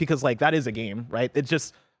because like that is a game, right? It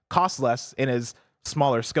just costs less and is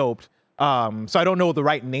smaller scoped. So I don't know the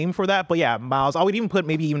right name for that, but yeah, Miles. I would even put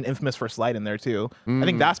maybe even Infamous First Light in there too. I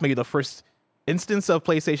think that's maybe the first instance of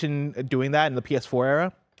PlayStation doing that in the PS4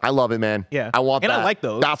 era. I love it, man. Yeah. I want that. I like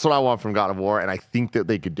those. That's what I want from God of War, and I think that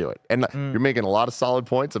they could do it. And you're making a lot of solid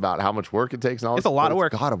points about how much work it takes. And all it's a lot of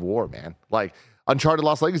work. God of War, man. Like, Uncharted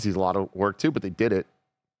Lost Legacy is a lot of work, too, but they did it.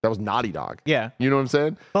 That was Naughty Dog. Yeah. You know what I'm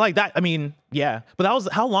saying? But like that, I mean, yeah. But that was,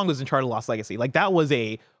 how long was Uncharted Lost Legacy? Like, that was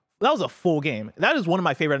a full game. That is one of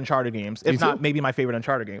my favorite Uncharted games, if not maybe my favorite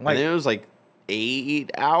Uncharted game. Like, I think it was like 8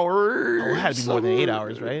 hours. Oh, it had to be more than 8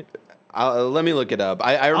 hours, right? Let me look it up.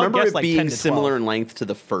 I remember it like being similar in length to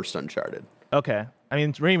the first Uncharted. Okay. I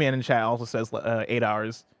mean, Rayman in chat also says 8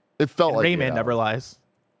 hours. It felt like Rayman never lies.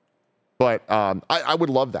 But I would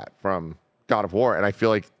love that from God of War, and I feel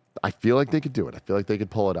like they could do it. I feel like they could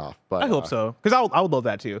pull it off. But I hope so, because I would love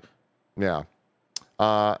that too. Yeah.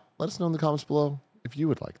 Let us know in the comments below if you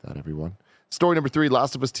would like that, everyone. Story number 3,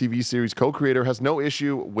 Last of Us TV series co-creator has no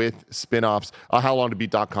issue with spin-offs.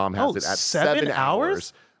 HowLongToBeat.com has it at 7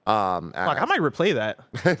 hours. Fuck, I might replay that.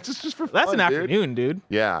 just for fun, That's an afternoon, dude.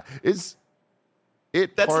 Yeah. That's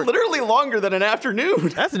literally longer than an afternoon.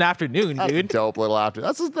 That's an afternoon, That's dude. a dope little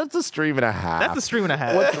afternoon. That's a stream and a half. That's a stream and a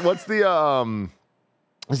half. What's the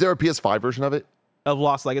is there a PS5 version of it? Of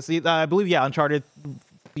Lost Legacy? I believe, yeah, Uncharted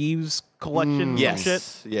Thieves Collection.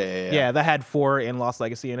 Yes. Shit. Yeah. That had 4 and Lost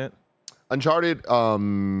Legacy in it. Uncharted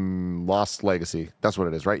Lost Legacy. That's what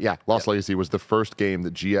it is, right? Yeah. Lost Legacy was the first game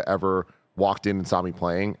that Gia ever walked in and saw me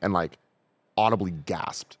playing and like audibly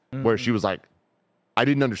gasped, where she was like, I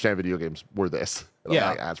didn't understand video games were this. And I'm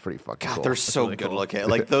like, that's pretty fucking cool. They're so really good cool. looking.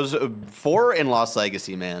 Like those 4 in Lost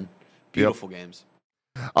Legacy, man. Beautiful games.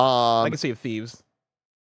 Legacy of Thieves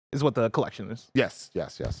is what the collection is. Yes.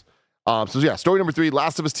 Story number 3,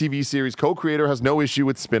 Last of Us TV series co-creator has no issue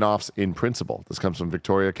with spin-offs in principle. This comes from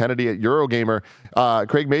Victoria Kennedy at Eurogamer.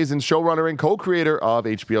 Craig Mazin, showrunner and co-creator of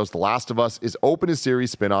HBO's The Last of Us, is open to series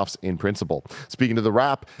spin-offs in principle. Speaking to The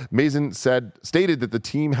Wrap, Mazin stated that the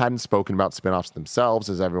team hadn't spoken about spin-offs themselves,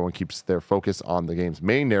 as everyone keeps their focus on the game's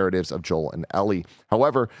main narratives of Joel and Ellie.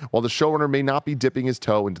 However, while the showrunner may not be dipping his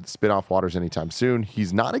toe into the spin-off waters anytime soon,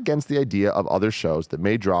 he's not against the idea of other shows that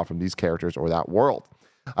may draw from these characters or that world.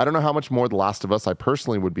 I don't know how much more The Last of Us I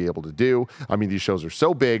personally would be able to do. I mean, these shows are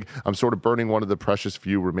so big. I'm sort of burning one of the precious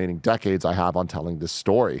few remaining decades I have on telling this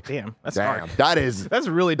story. Damn, that's dark. That's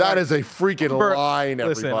really dark. That is a freaking line,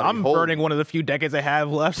 Listen, everybody. I'm burning one of the few decades I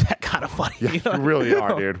have left. That kind of funny. Yeah, you really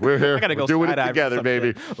are, dude. We're here. I gotta go doing it together,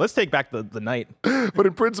 baby. Let's take back the night. But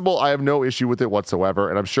in principle, I have no issue with it whatsoever,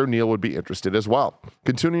 and I'm sure Neil would be interested as well.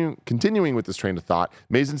 Continuing with this train of thought,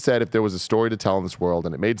 Mason said if there was a story to tell in this world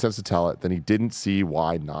and it made sense to tell it, then he didn't see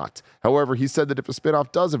why not. However, he said that if a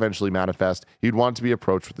spinoff does eventually manifest, he'd want to be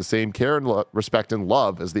approached with the same care and respect and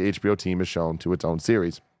love as the HBO team has shown to its own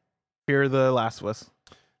series. Fear the Last of Us.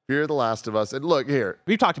 Fear the Last of Us. And look, here.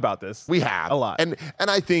 We've talked about this. We have. A lot. And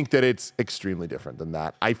I think that it's extremely different than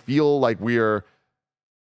that. I feel like we're...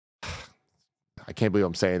 I can't believe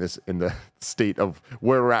I'm saying this in the state of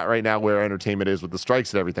where we're at right now, where entertainment is with the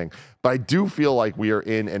strikes and everything. But I do feel like we are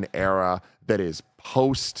in an era that is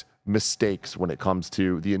post mistakes when it comes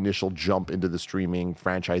to the initial jump into the streaming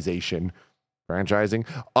franchising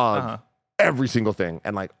of every single thing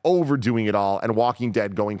and like overdoing it all, and Walking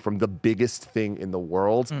Dead going from the biggest thing in the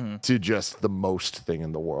world to just the most thing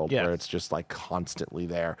in the world, where it's just like constantly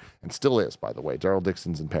there, and still is, by the way. Daryl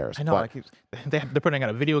Dixon's in Paris. I know. They're putting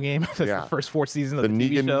out a video game. That's the first 4 seasons of the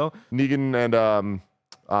TV show. Negan and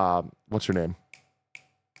what's her name?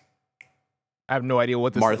 I have no idea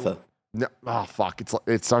what this Martha. No, oh fuck!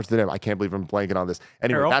 It starts with an M. I can't believe I'm blanking on this.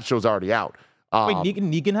 Anyway, Carol? that show's already out. Wait,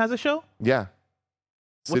 Negan has a show? Yeah.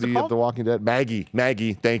 What's City it of the Walking Dead. Maggie,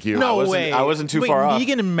 thank you. No way. I wasn't too Wait, far off.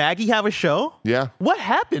 Negan and Maggie have a show? Yeah. What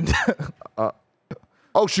happened?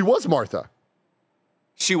 Oh, she was Martha.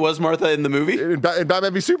 She was Martha in the movie? In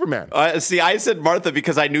Batman v Superman. See, I said Martha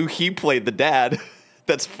because I knew he played the dad.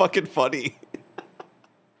 That's fucking funny.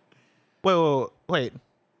 Wait.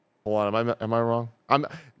 Hold on, am I wrong?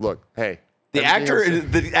 Look, hey. The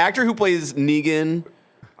actor who plays Negan,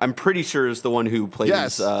 I'm pretty sure is the one who plays.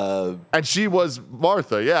 Yes. And she was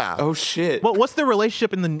Martha. Yeah. Oh shit. Well, what's the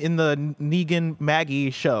relationship in the Negan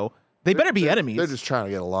Maggie show? They better be enemies. They're just trying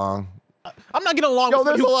to get along. I'm not getting along with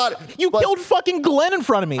there's you. a lot. You killed fucking Glenn in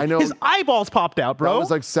front of me. I know. His eyeballs popped out, bro. That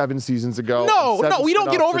was like 7 seasons ago. No, we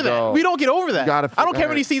don't get over that. We don't get over that. I don't care how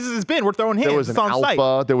many seasons it's been. We're throwing hands. There was an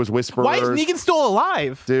alpha. There was whisperers. Why is Negan still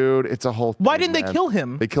alive? Dude, it's a whole thing. Why didn't they kill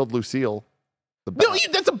him? They killed Lucille. No,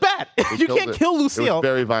 that's a bat. You can't kill Lucille. It was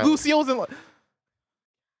very violent. Lucille's in.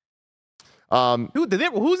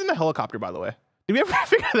 Who's in the helicopter, by the way? Did we ever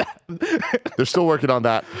figure that? They're still working on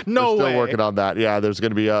that. No They're way. still working on that. Yeah, there's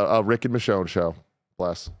going to be a Rick and Michonne show.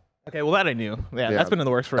 Bless. Okay, well that I knew. Yeah, that's been in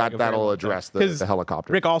the works for that'll address the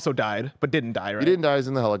helicopter. Rick also died, but didn't die, right? He didn't die. He's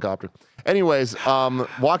in the helicopter. Anyways,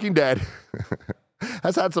 Walking Dead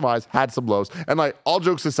has had some highs, had some lows, and like all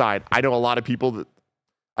jokes aside, I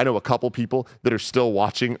know a couple people that are still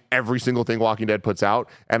watching every single thing Walking Dead puts out,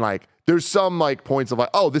 and like there's some like points of like,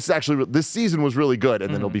 oh, this season was really good,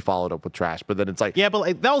 and then it'll be followed up with trash. But then it's like, yeah, but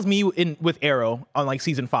like, that was me with Arrow on like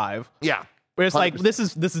season 5. Yeah, where it's 100%. like this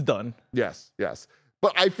is done. Yes.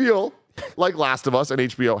 But I feel like Last of Us and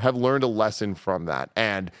HBO have learned a lesson from that.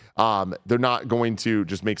 And they're not going to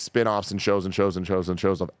just make spin-offs and shows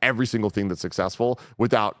of every single thing that's successful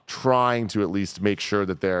without trying to at least make sure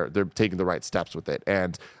that they're taking the right steps with it.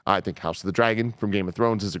 And I think House of the Dragon from Game of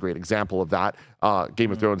Thrones is a great example of that.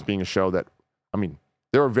 Game of Thrones being a show that, I mean,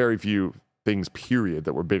 there are very few things, period,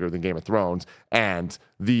 that were bigger than Game of Thrones. And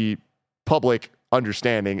the public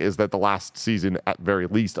understanding is that the last season, at very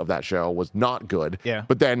least, of that show was not good. Yeah.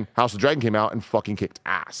 But then House of the Dragon came out and fucking kicked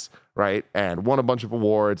ass, right? And won a bunch of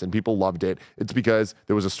awards, and people loved it. It's because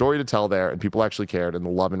there was a story to tell there, and people actually cared, and the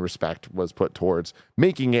love and respect was put towards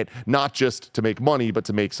making it not just to make money, but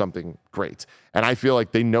to make something great. And I feel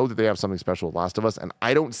like they know that they have something special with Last of Us, and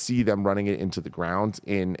I don't see them running it into the ground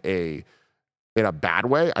in a bad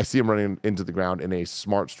way. I see them running into the ground in a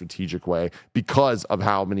smart, strategic way because of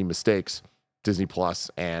how many mistakes Disney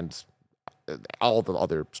Plus and all the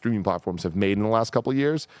other streaming platforms have made in the last couple of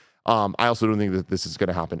years. I also don't think that this is going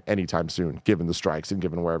to happen anytime soon, given the strikes and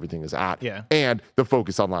given where everything is at. Yeah. And the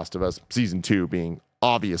focus on Last of Us Season 2 being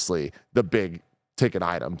obviously the big ticket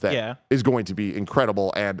item that is going to be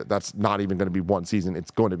incredible. And that's not even going to be one season.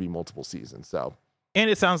 It's going to be multiple seasons. So. And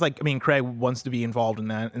it sounds like, I mean, Craig wants to be involved in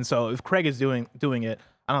that. And so if Craig is doing it,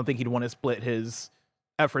 I don't think he'd want to split his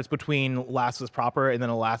efforts between Last of Us proper and then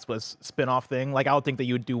a Last of Us spin-off thing. Like, I would think that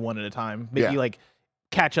you would do one at a time. Maybe like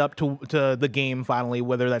catch up to the game finally,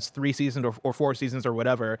 whether that's 3 seasons or 4 seasons or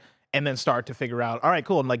whatever, and then start to figure out, all right,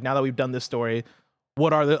 cool. And like, now that we've done this story,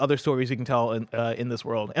 what are the other stories you can tell in this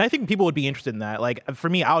world? And I think people would be interested in that. Like for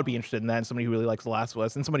me, I would be interested in that, and somebody who really likes The Last of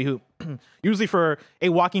Us, and somebody who usually for a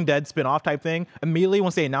Walking Dead spin-off type thing, immediately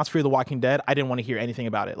once they announced Fear the Walking Dead, I didn't want to hear anything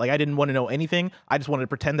about it. Like I didn't want to know anything. I just wanted to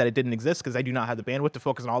pretend that it didn't exist because I do not have the bandwidth to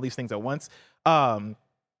focus on all these things at once.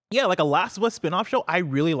 Yeah, like a Last of Us spin-off show, I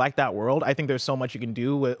really like that world. I think there's so much you can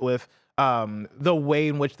do with the way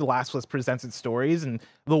in which The Last of Us presents its stories, and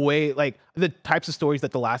the way, like, the types of stories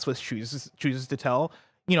that The Last of Us chooses to tell.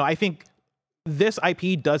 You know, I think this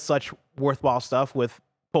IP does such worthwhile stuff with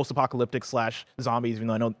post-apocalyptic / zombies, even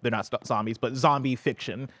though I know they're not zombies, but zombie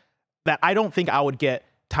fiction, that I don't think I would get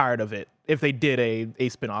tired of it if they did a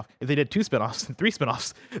spin-off. If they did 2 spin-offs and 3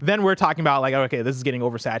 spin-offs, then we're talking about like, okay, this is getting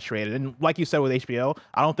oversaturated. And like you said with HBO,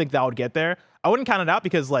 I don't think that would get there. I wouldn't count it out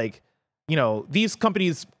because, like, you know, these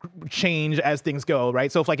companies change as things go, right?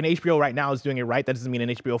 So if like an HBO right now is doing it right, that doesn't mean an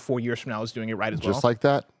HBO 4 years from now is doing it right as well. Just like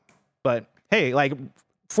that. But hey, like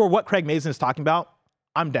for what Craig Mazin is talking about,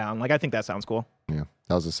 I'm down. Like I think that sounds cool. Yeah,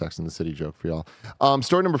 that was a Sex and the City joke for y'all.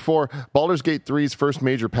 Story number 4, Baldur's Gate 3's first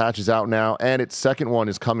major patch is out now, and its second one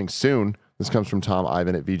is coming soon. This comes from Tom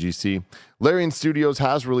Ivan at VGC. Larian Studios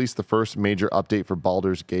has released the first major update for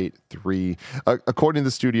Baldur's Gate 3. According to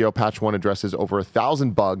the studio, patch 1 addresses over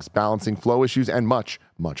 1,000 bugs, balancing flow issues, and much,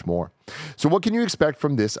 much more. So what can you expect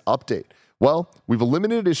from this update? Well, we've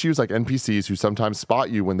eliminated issues like NPCs who sometimes spot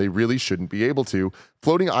you when they really shouldn't be able to,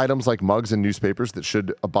 floating items like mugs and newspapers that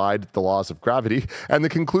should abide the laws of gravity, and the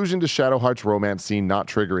conclusion to Shadowheart's romance scene not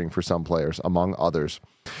triggering for some players, among others.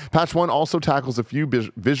 Patch 1 also tackles a few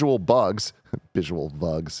visual bugs,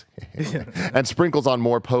 and sprinkles on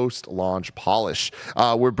more post-launch polish.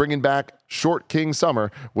 We're bringing back Short King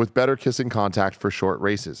Summer with better kissing contact for short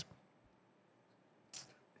races.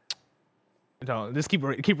 No, just keep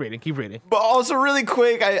reading. But also really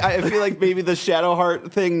quick, I feel like maybe the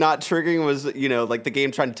Shadowheart thing not triggering was, you know, like the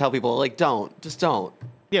game trying to tell people, like, don't.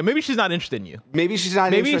 Yeah, maybe she's not interested in you. Maybe she's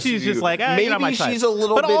not maybe interested she's in you. just like, maybe you're not my type. she's a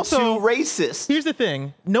little but bit also, too racist. Here's the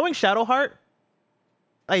thing. Knowing Shadowheart,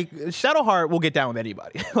 like, Shadowheart will get down with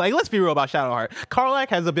anybody. Like, let's be real about Shadowheart. Karlach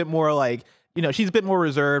has a bit more, like, you know, she's a bit more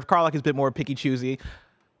reserved. Karlach is a bit more picky choosy.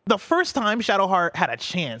 The first time Shadowheart had a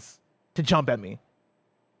chance to jump at me,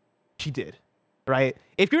 she did. Right?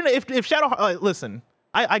 If Shadowheart, listen,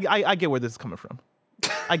 I get where this is coming from.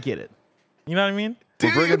 I get it. You know what I mean?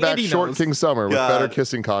 We're bringing back Short King Summer with better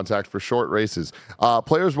kissing contact for short races.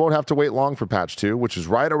 Players won't have to wait long for patch 2, which is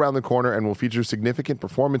right around the corner and will feature significant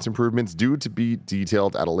performance improvements due to be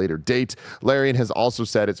detailed at a later date. Larian has also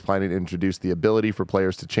said it's planning to introduce the ability for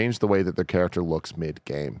players to change the way that their character looks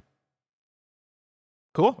mid-game.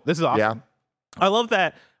 Cool. This is awesome. Yeah. I love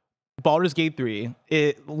that Baldur's Gate 3,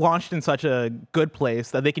 it launched in such a good place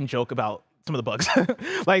that they can joke about some of the bugs.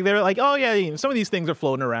 Like they're like, oh yeah, you know, some of these things are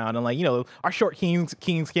floating around, and like, you know, our short kings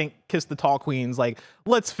can't kiss the tall queens. Like,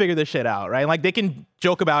 let's figure this shit out, right? Like they can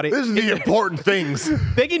joke about it. This is the important things.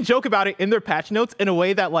 They can joke about it in their patch notes in a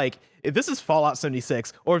way that, like, if this is Fallout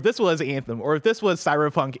 76, or if this was Anthem, or if this was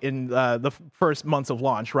Cyberpunk in the first months of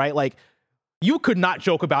launch, right? Like, you could not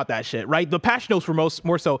joke about that shit, right? The patch notes were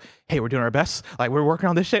more so, hey, we're doing our best. Like, we're working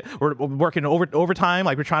on this shit. We're working overtime.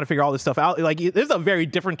 Like, we're trying to figure all this stuff out. Like, there's a very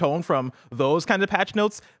different tone from those kinds of patch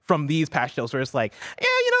notes from these patch notes where it's like, yeah,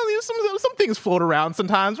 you know, some things float around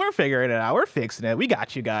sometimes. We're figuring it out. We're fixing it. We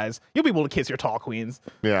got you guys. You'll be able to kiss your tall queens.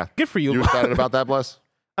 Yeah. Good for you. You excited about that, Bless?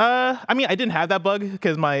 I mean, I didn't have that bug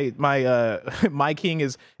because my king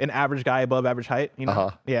is an average guy above average height. You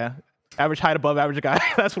know? Yeah. Average height above average guy.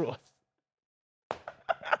 That's what it was.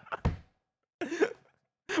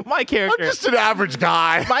 My character, I'm just an average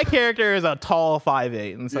guy. My character is a tall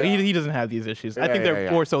 5'8", and so he doesn't have these issues. I think they're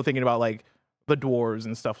more so thinking about like the dwarves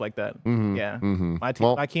and stuff like that.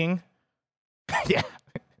 My king, yeah.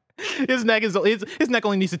 His neck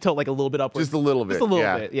only needs to tilt like a little bit upwards. Just a little bit. Just a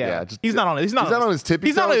little bit. Yeah. He's not on it. He's not on his tippy toes.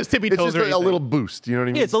 He's not on his tippy toes. It's just like a little boost. You know what I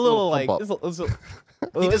mean? Yeah, it's a little like.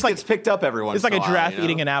 He just gets picked up every once in a while. It's like a giraffe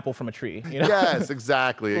eating an apple from a tree. You know? Yes,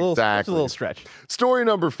 exactly. It's a little stretch. Story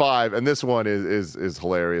number 5, and this one is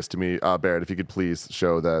hilarious to me. Barrett, if you could please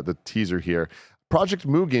show the teaser here. Project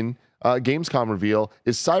Mugen Gamescom reveal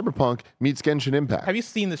is Cyberpunk meets Genshin Impact. Have you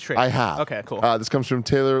seen this trailer? I have. Okay, cool. This comes from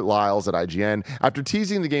Taylor Lyles at IGN. After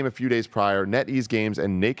teasing the game a few days prior, NetEase Games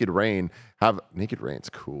and Naked Rain's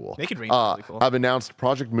cool. Naked Rain's really cool. Have announced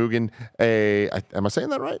Project Mugen, am I saying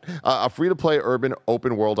that right? A free-to-play urban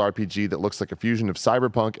open-world RPG that looks like a fusion of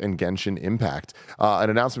Cyberpunk and Genshin Impact. An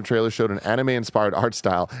announcement trailer showed an anime-inspired art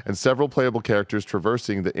style and several playable characters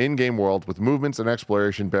traversing the in-game world with movements and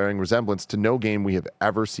exploration bearing resemblance to no game we have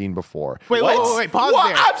ever seen before. before. Wait, pause What?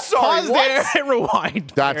 there. I'm sorry, Pause what? there and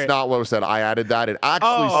rewind. That's not what was said. I added that. It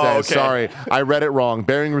actually says, okay. sorry, I read it wrong,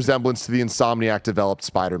 bearing resemblance to the Insomniac-developed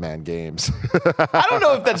Spider-Man games. I don't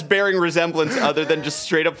know if that's bearing resemblance other than just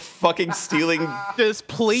straight up fucking stealing. Just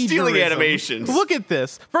plagiarism. Stealing animations. Look at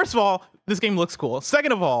this. First of all, this game looks cool.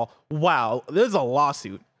 Second of all, wow, there's a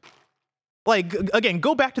lawsuit. Like, again,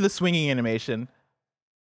 go back to the swinging animation.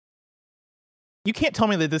 You can't tell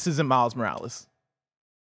me that this isn't Miles Morales.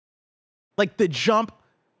 Like, the jump...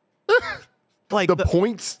 like the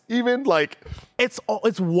points, even, like... It's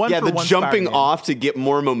one Yeah, for the one jumping Spider-Man. off to get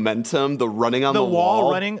more momentum, the running on The the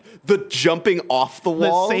wall running. the jumping off the The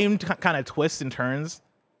wall. same kind of twists and turns.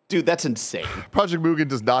 Dude, that's insane. Project Mugen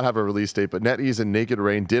does not have a release date, but NetEase and Naked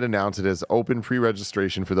Rain did announce it as open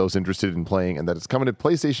pre-registration for those interested in playing, and that it's coming to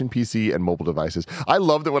PlayStation, PC, and mobile devices. I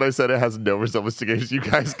loved it when I said it has no resemblance to games. You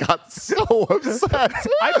guys got so upset. Because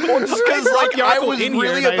I was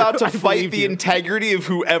really about to fight believe the you. integrity of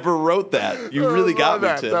whoever wrote that. You really got me,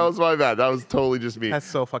 Tim. That was my bad. That was totally just me. That's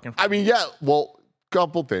so fucking I mean, yeah, well,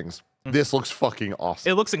 couple things. This looks fucking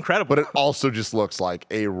awesome. It looks incredible. But it also just looks like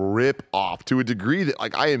a rip off to a degree that,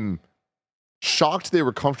 like, I am shocked they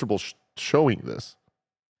were comfortable showing this.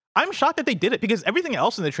 I'm shocked that they did it because everything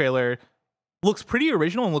else in the trailer looks pretty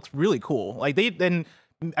original and looks really cool. Like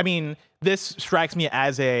this strikes me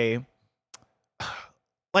as a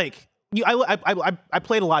like I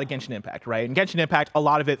played a lot of Genshin Impact, right? And Genshin Impact, a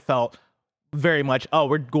lot of it felt very much, oh,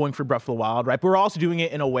 we're going for Breath of the Wild, right? But we're also doing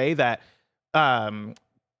it in a way that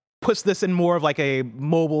puts this in more of like a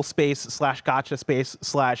mobile space / gacha space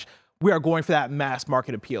 / we are going for that mass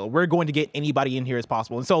market appeal. We're going to get anybody in here as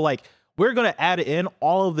possible. And so like we're going to add in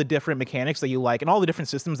all of the different mechanics that you like and all the different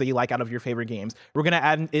systems that you like out of your favorite games. We're going to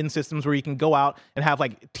add in systems where you can go out and have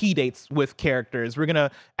like tea dates with characters. We're going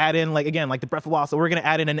to add in like, again, like the Breath of the Wild. So we're going to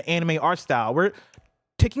add in an anime art style. We're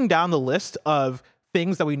ticking down the list of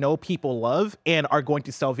things that we know people love and are going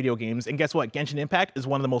to sell video games. And guess what? Genshin Impact is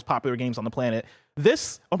one of the most popular games on the planet.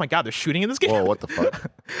 Oh my God, they're shooting in this game. Whoa, what the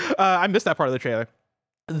fuck? I missed that part of the trailer.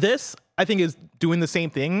 This, I think, is doing the same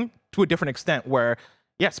thing to a different extent where,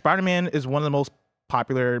 yeah, Spider-Man is one of the most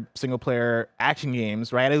popular single-player action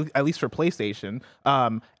games, right? At least for PlayStation.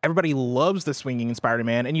 Everybody loves the swinging in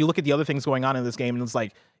Spider-Man, and you look at the other things going on in this game, and it's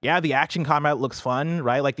like, yeah, the action combat looks fun,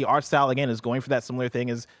 right? Like the art style, again, is going for that similar thing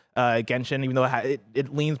as Genshin, even though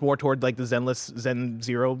it leans more toward like the Zen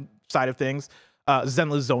Zero side of things,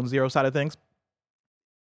 Zenless Zone Zero side of things.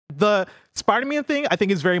 The Spider-Man thing, I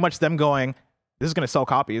think, is very much them going, this is going to sell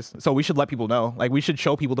copies, so we should let people know. Like, we should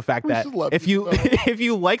show people the fact that if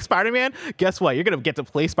you like Spider-Man, guess what? You're going to get to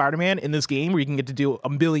play Spider-Man in this game where you can get to do a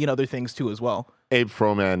million other things too as well. Abe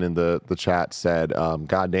Froman in the chat said,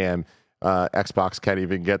 goddamn, Xbox can't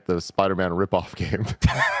even get the Spider-Man ripoff game.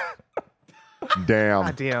 Damn.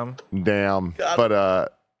 God damn. God.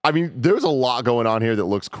 But, I mean, there's a lot going on here that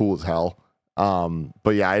looks cool as hell.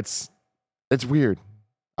 But yeah, it's weird.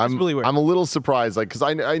 It's really weird. I'm a little surprised, like, because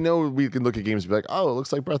I know we can look at games and be like, oh, it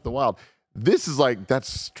looks like Breath of the Wild. This is like,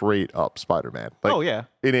 that's straight up Spider-Man. Like, oh, yeah.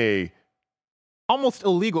 In a almost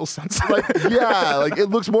illegal sense. Like, yeah, like it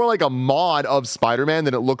looks more like a mod of Spider-Man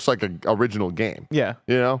than it looks like an original game. Yeah.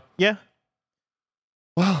 You know? Yeah.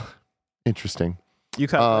 Well, interesting. You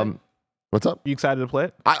excited? What's up? You excited to play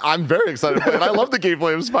it? I'm very excited to play it. I love the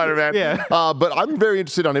gameplay of Spider-Man. Yeah. But I'm very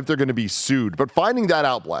interested on if they're going to be sued. But finding that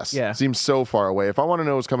out, Bless, seems so far away. If I want to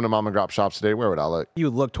know what's coming to Mom and Grop shops today, where would I look? You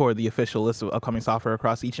would look toward the official list of upcoming software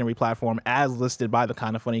across each and every platform as listed by the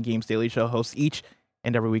Kinda Funny Games Daily Show hosts each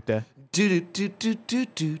and every weekday.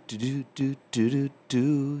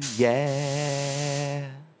 Yeah.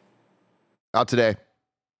 Out today.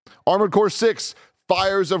 Armored Core 6.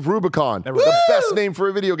 Fires of Rubicon, the best name for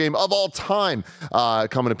a video game of all time.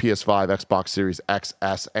 Coming to PS5, Xbox Series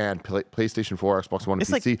XS, and PlayStation 4, Xbox One, and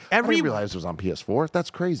PC. Like I didn't realize it was on PS4. That's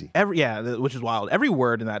crazy. Which is wild. Every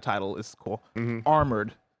word in that title is cool. Mm-hmm.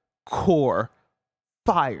 Armored Core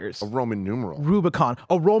Fires. A Roman numeral. Rubicon.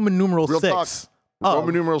 A Roman numeral Real 6.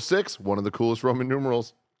 Roman numeral 6, one of the coolest Roman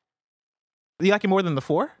numerals. You like it more than the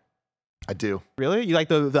 4? I do. Really? You like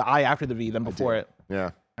the I after the V than before it?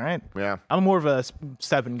 Yeah. All right. Yeah. I'm more of a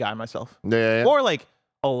 7 guy myself. Yeah. Or like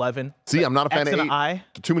 11. See, I'm not a fan X of 8. and I.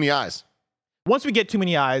 Too many eyes. Once we get too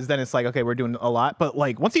many eyes, then it's like, okay, we're doing a lot. But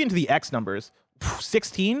like once you get into the X numbers,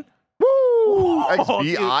 16. Woo!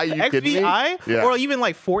 XVI, you kidding me? Yeah. Or even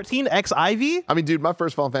like 14, XIV. I mean, dude, my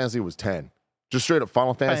first Final Fantasy was 10. Just straight up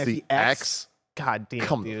Final Fantasy X. God damn,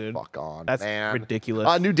 Come dude. the fuck on, That's man.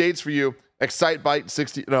 ridiculous. New dates for you. Excitebike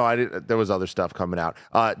 60. No, I didn't. There was other stuff coming out.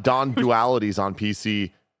 Dawn Dualities on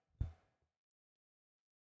PC.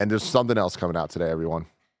 And there's something else coming out today, everyone.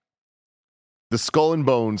 The Skull and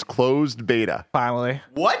Bones closed beta. Finally.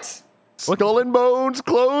 What? Skull and Bones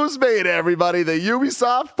closed beta, everybody. The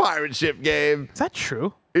Ubisoft pirate ship game. Is that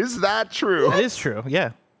true? Is that true? That is true,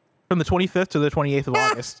 yeah. From the 25th to the 28th of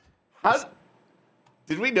August.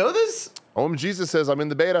 Did we know this? Jesus says I'm in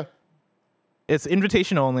the beta. It's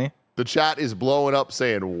invitation only. The chat is blowing up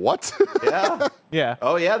saying, what? Yeah. Yeah.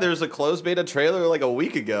 Oh yeah, there's a closed beta trailer like a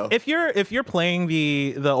week ago. If you're playing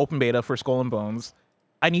the open beta for Skull and Bones,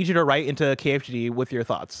 I need you to write into KFGD with your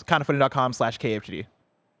thoughts. Kindafunny.com/KFGD.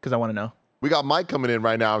 Because I want to know. We got Mike coming in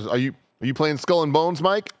right now. Are you playing Skull and Bones,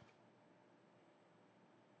 Mike?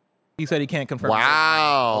 He said he can't confirm.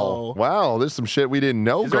 Wow. Oh. Wow, there's some shit we didn't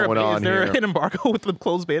know going on here. Is there an embargo with the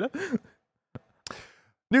closed beta?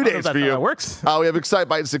 New days for you. That works. We have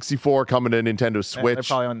Excitebike 64 coming to Nintendo Switch. They're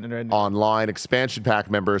probably on online. Expansion pack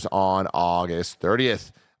members on August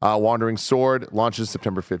 30th. Wandering Sword launches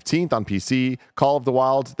September 15th on PC. Call of the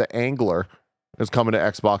Wild, The Angler, is coming to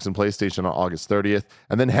Xbox and PlayStation on August 30th.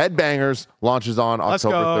 And then Headbangers launches on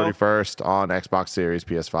October 31st on Xbox Series,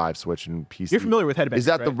 PS5, Switch, and PC. You're familiar with Headbangers, Is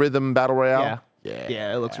that the right? Rhythm Battle Royale? Yeah.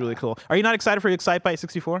 Yeah, it looks really cool. Are you not excited for Excitebike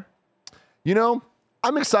 64? You know,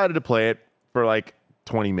 I'm excited to play it for like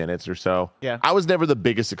 20 minutes or so. Yeah. I was never the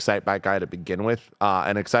biggest Excitebike guy to begin with.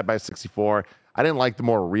 And Excitebike 64, I didn't like the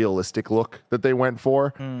more realistic look that they went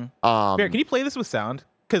for. Bear, can you play this with sound?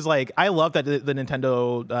 Because like I love that the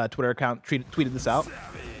Nintendo Twitter account tweeted this out.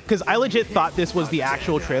 Because I legit thought this was the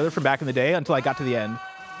actual trailer from back in the day until I got to the end.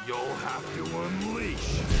 You'll have to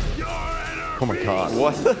unleash your energy. Oh my god.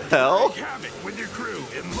 What the hell? Wreak havoc with your crew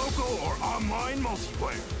in local or online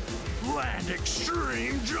multiplayer. Land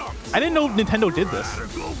extreme jumps. I didn't know Nintendo did this.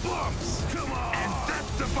 Radical bumps. Come on. And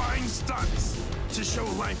death-defying stunts. To show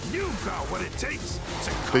life you've got what it takes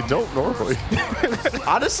to They don't normally.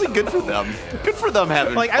 Honestly, good for them. Good for them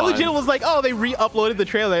having Like fun. I legit was like, oh, they re-uploaded the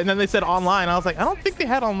trailer and then they said online. I was like, I don't think they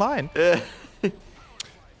had online.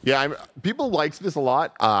 Yeah, people liked this a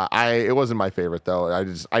lot. It wasn't my favorite though.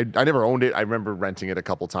 I never owned it. I remember renting it a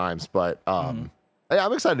couple times, but yeah,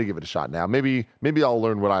 I'm excited to give it a shot now. Maybe I'll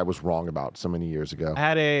learn what I was wrong about so many years ago. I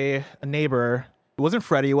had a neighbor. It wasn't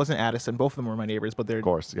Freddie. It wasn't Addison. Both of them were my neighbors, but they're, Of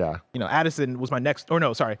course, yeah. you know, Addison was my next, or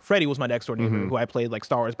no, sorry, Freddie was my next door neighbor who I played like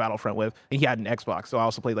Star Wars Battlefront with, and he had an Xbox, so I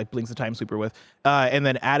also played like Blinks the Time Sweeper with. And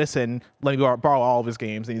then Addison let me borrow all of his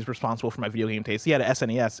games, and he's responsible for my video game taste. He had an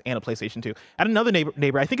SNES and a PlayStation 2. I had another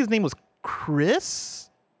neighbor. I think his name was Chris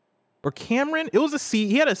or Cameron. It was a C.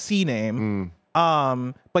 He had a C name,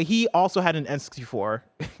 but he also had an N64.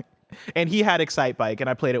 And he had Excitebike, and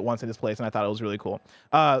I played it once in his place, and I thought it was really cool.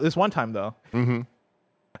 This one time, though.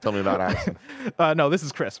 Tell me about Addison. No, this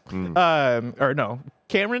is Chris. Or no,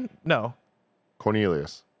 Cameron? No,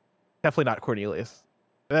 Cornelius. definitely not Cornelius.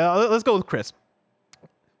 Let's go with Chris.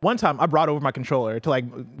 One time, I brought over my controller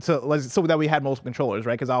so that we had multiple controllers,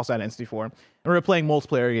 right? Because I also had an N64, and we were playing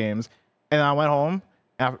multiplayer games. And I went home,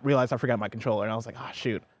 and I realized I forgot my controller, and I was like, oh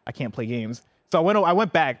shoot, I can't play games. So I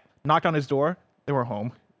went back, knocked on his door. They were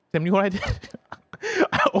home. Tim, you know what I did?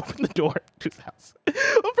 I opened the door to his house.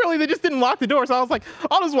 Apparently, they just didn't lock the door. So I was like,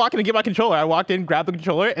 I'll just walk in and get my controller. I walked in, grabbed the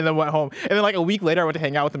controller, and then went home. And then like a week later, I went to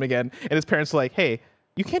hang out with him again. And his parents were like, hey,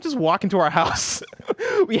 you can't just walk into our house.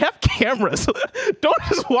 We have cameras. Don't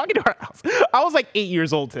just walk into our house. I was like 8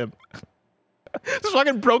 years old, Tim. Just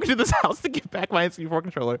fucking broke into this house to get back my N64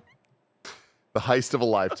 controller. The heist of a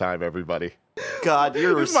lifetime, everybody. God,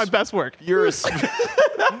 This is my best work. You're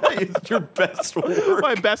it's your best work.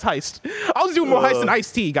 My best heist. I was doing more heists than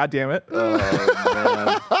Ice-T, God damn it.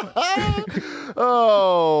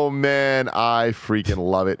 Oh man, I freaking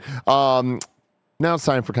love it. Now it's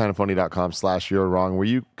time for kindoffunny.com/you're wrong, where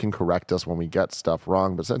you can correct us when we get stuff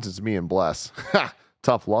wrong. But since it's me and Bless,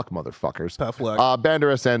 tough luck, motherfuckers. Tough luck.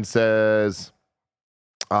 Bander SN says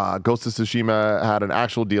Ghost of Tsushima had an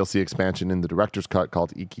actual DLC expansion in the director's cut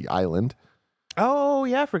called Iki Island. Oh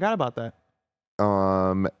yeah, I forgot about that.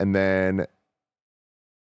 And then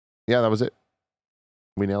yeah, that was it.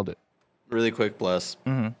 We nailed it. Really quick, Bless.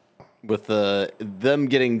 With them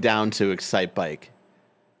getting down to Excitebike,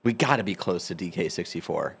 we got to be close to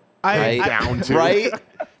DK64. Right?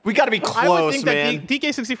 We got to be close, I would think man. that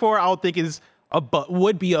DK64, I would think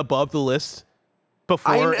would be above the list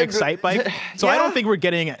before Excitebike. So I don't think we're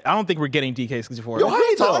getting DK64.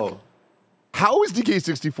 Yo, how is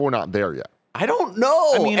DK64 not there yet? I don't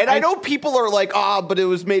know. I know people are like, but it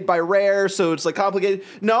was made by Rare, so it's like complicated.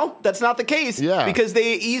 No, that's not the case. Yeah. Because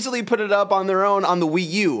they easily put it up on their own on the Wii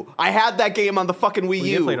U. I had that game on the fucking Wii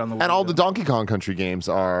U. Played on the Wii And all U. the Donkey Kong Country games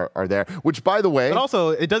are there, which by the way, But also,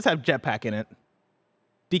 it does have Jetpack in it.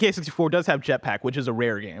 DK64 does have Jetpack, which is a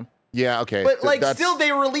Rare game. Yeah, okay. But like, still,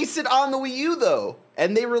 they released it on the Wii U though,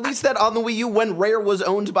 and they released that on the Wii U when Rare was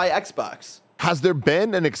owned by Xbox. Has there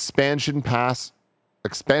been an expansion pack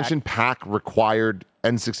required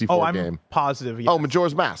N64 game? I'm positive. Yes. Oh,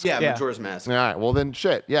 Majora's Mask. Yeah, Majora's Mask. All right, well then,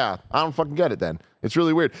 shit. Yeah, I don't fucking get it then. It's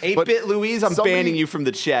really weird. 8-bit Louise, I'm banning you from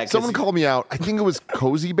the chat. Someone called me out. I think it was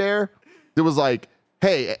Cozy Bear. It was like,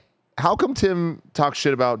 hey, how come Tim talks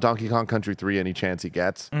shit about Donkey Kong Country 3 any chance he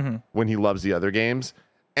gets when he loves the other games?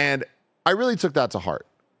 And I really took that to heart.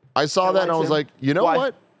 I saw that and I was like, you know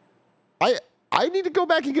what? I need to go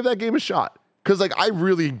back and give that game a shot. Because like I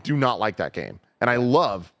really do not like that game. And I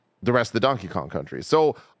love the rest of the Donkey Kong Country.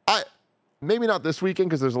 So maybe not this weekend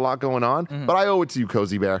because there's a lot going on, but I owe it to you,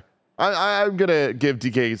 Cozy Bear. I'm going to give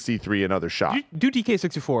DKC3 another shot. Do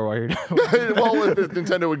DK64 while you're doing well, if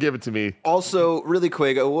Nintendo would give it to me. Also, really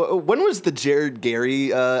quick, when was the Jared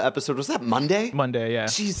Gary episode? Was that Monday? Monday, yeah.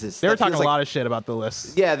 Jesus. They were talking a lot of shit about the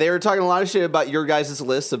list. Yeah, they were talking a lot of shit about your guys'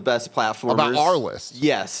 list of best platformers. About our list.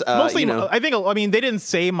 Yes. Mostly, I mean, they didn't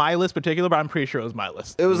say my list particular, but I'm pretty sure it was my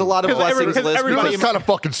list. It was a lot of Blessings list. Everybody kind of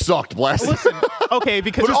fucking sucked, Bless. Listen, okay,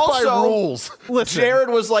 because but also, by rules. Listen, Jared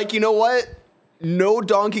was like, you know what? No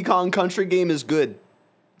Donkey Kong Country game is good.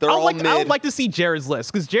 They're all mid. I would like to see Jared's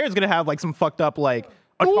list because Jared's gonna have like some fucked up like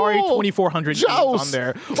Atari 2400 games on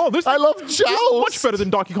there. Oh, I love Joust. Much better than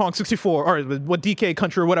Donkey Kong 64 or what DK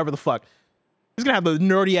Country or whatever the fuck. He's gonna have the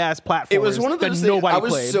nerdy ass platforms. It was one of those that nobody I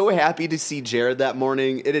was played. so happy to see Jared that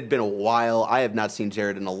morning. It had been a while. I have not seen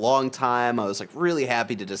Jared in a long time. I was like really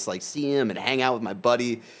happy to just like see him and hang out with my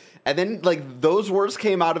buddy. And then, like, those words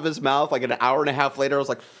came out of his mouth, like, an hour and a half later. I was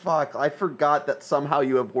like, fuck, I forgot that somehow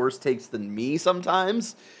you have worse takes than me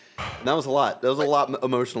sometimes. And that was a lot. That was a lot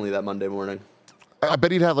emotionally that Monday morning. I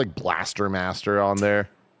bet he'd have, like, Blaster Master on there.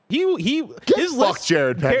 His list,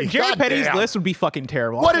 Jared Petty. Jared Petty's list would be fucking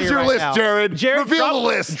terrible. What is your list, Jared? Reveal the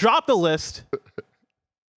list. Drop the list.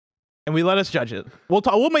 And we let us judge it.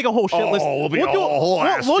 We'll make a whole shit list.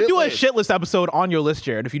 We'll do a shit list episode on your list,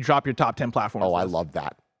 Jared, if you drop your top 10 platforms. Oh, I love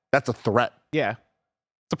that. That's a threat. Yeah.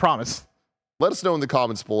 It's a promise. Let us know in the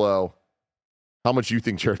comments below how much you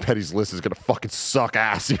think Jared Petty's list is going to fucking suck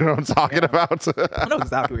ass. You know what I'm talking about? I know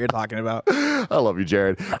exactly what you're talking about. I love you,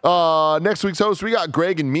 Jared. Next week's host, we got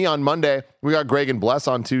Greg and me on Monday. We got Greg and Bless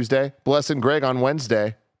on Tuesday. Bless and Greg on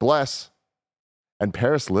Wednesday. Bless and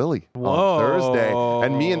Paris Lily on Thursday.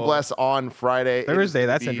 And me and Bless on Friday. Thursday,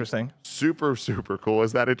 that's interesting. Super, super cool.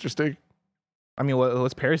 Is that interesting? I mean,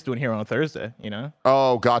 what's Paris doing here on Thursday, you know?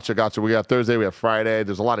 Oh, gotcha. We got Thursday, we have Friday.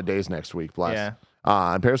 There's a lot of days next week, Bless. Yeah.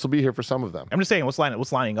 And Paris will be here for some of them. I'm just saying, what's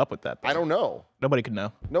lining up with that? I don't know. Nobody can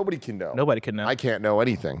know. Nobody can know. Nobody can know. I can't know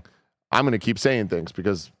anything. I'm going to keep saying things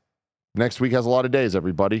because next week has a lot of days,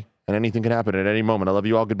 everybody, and anything can happen at any moment. I love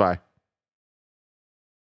you all. Goodbye.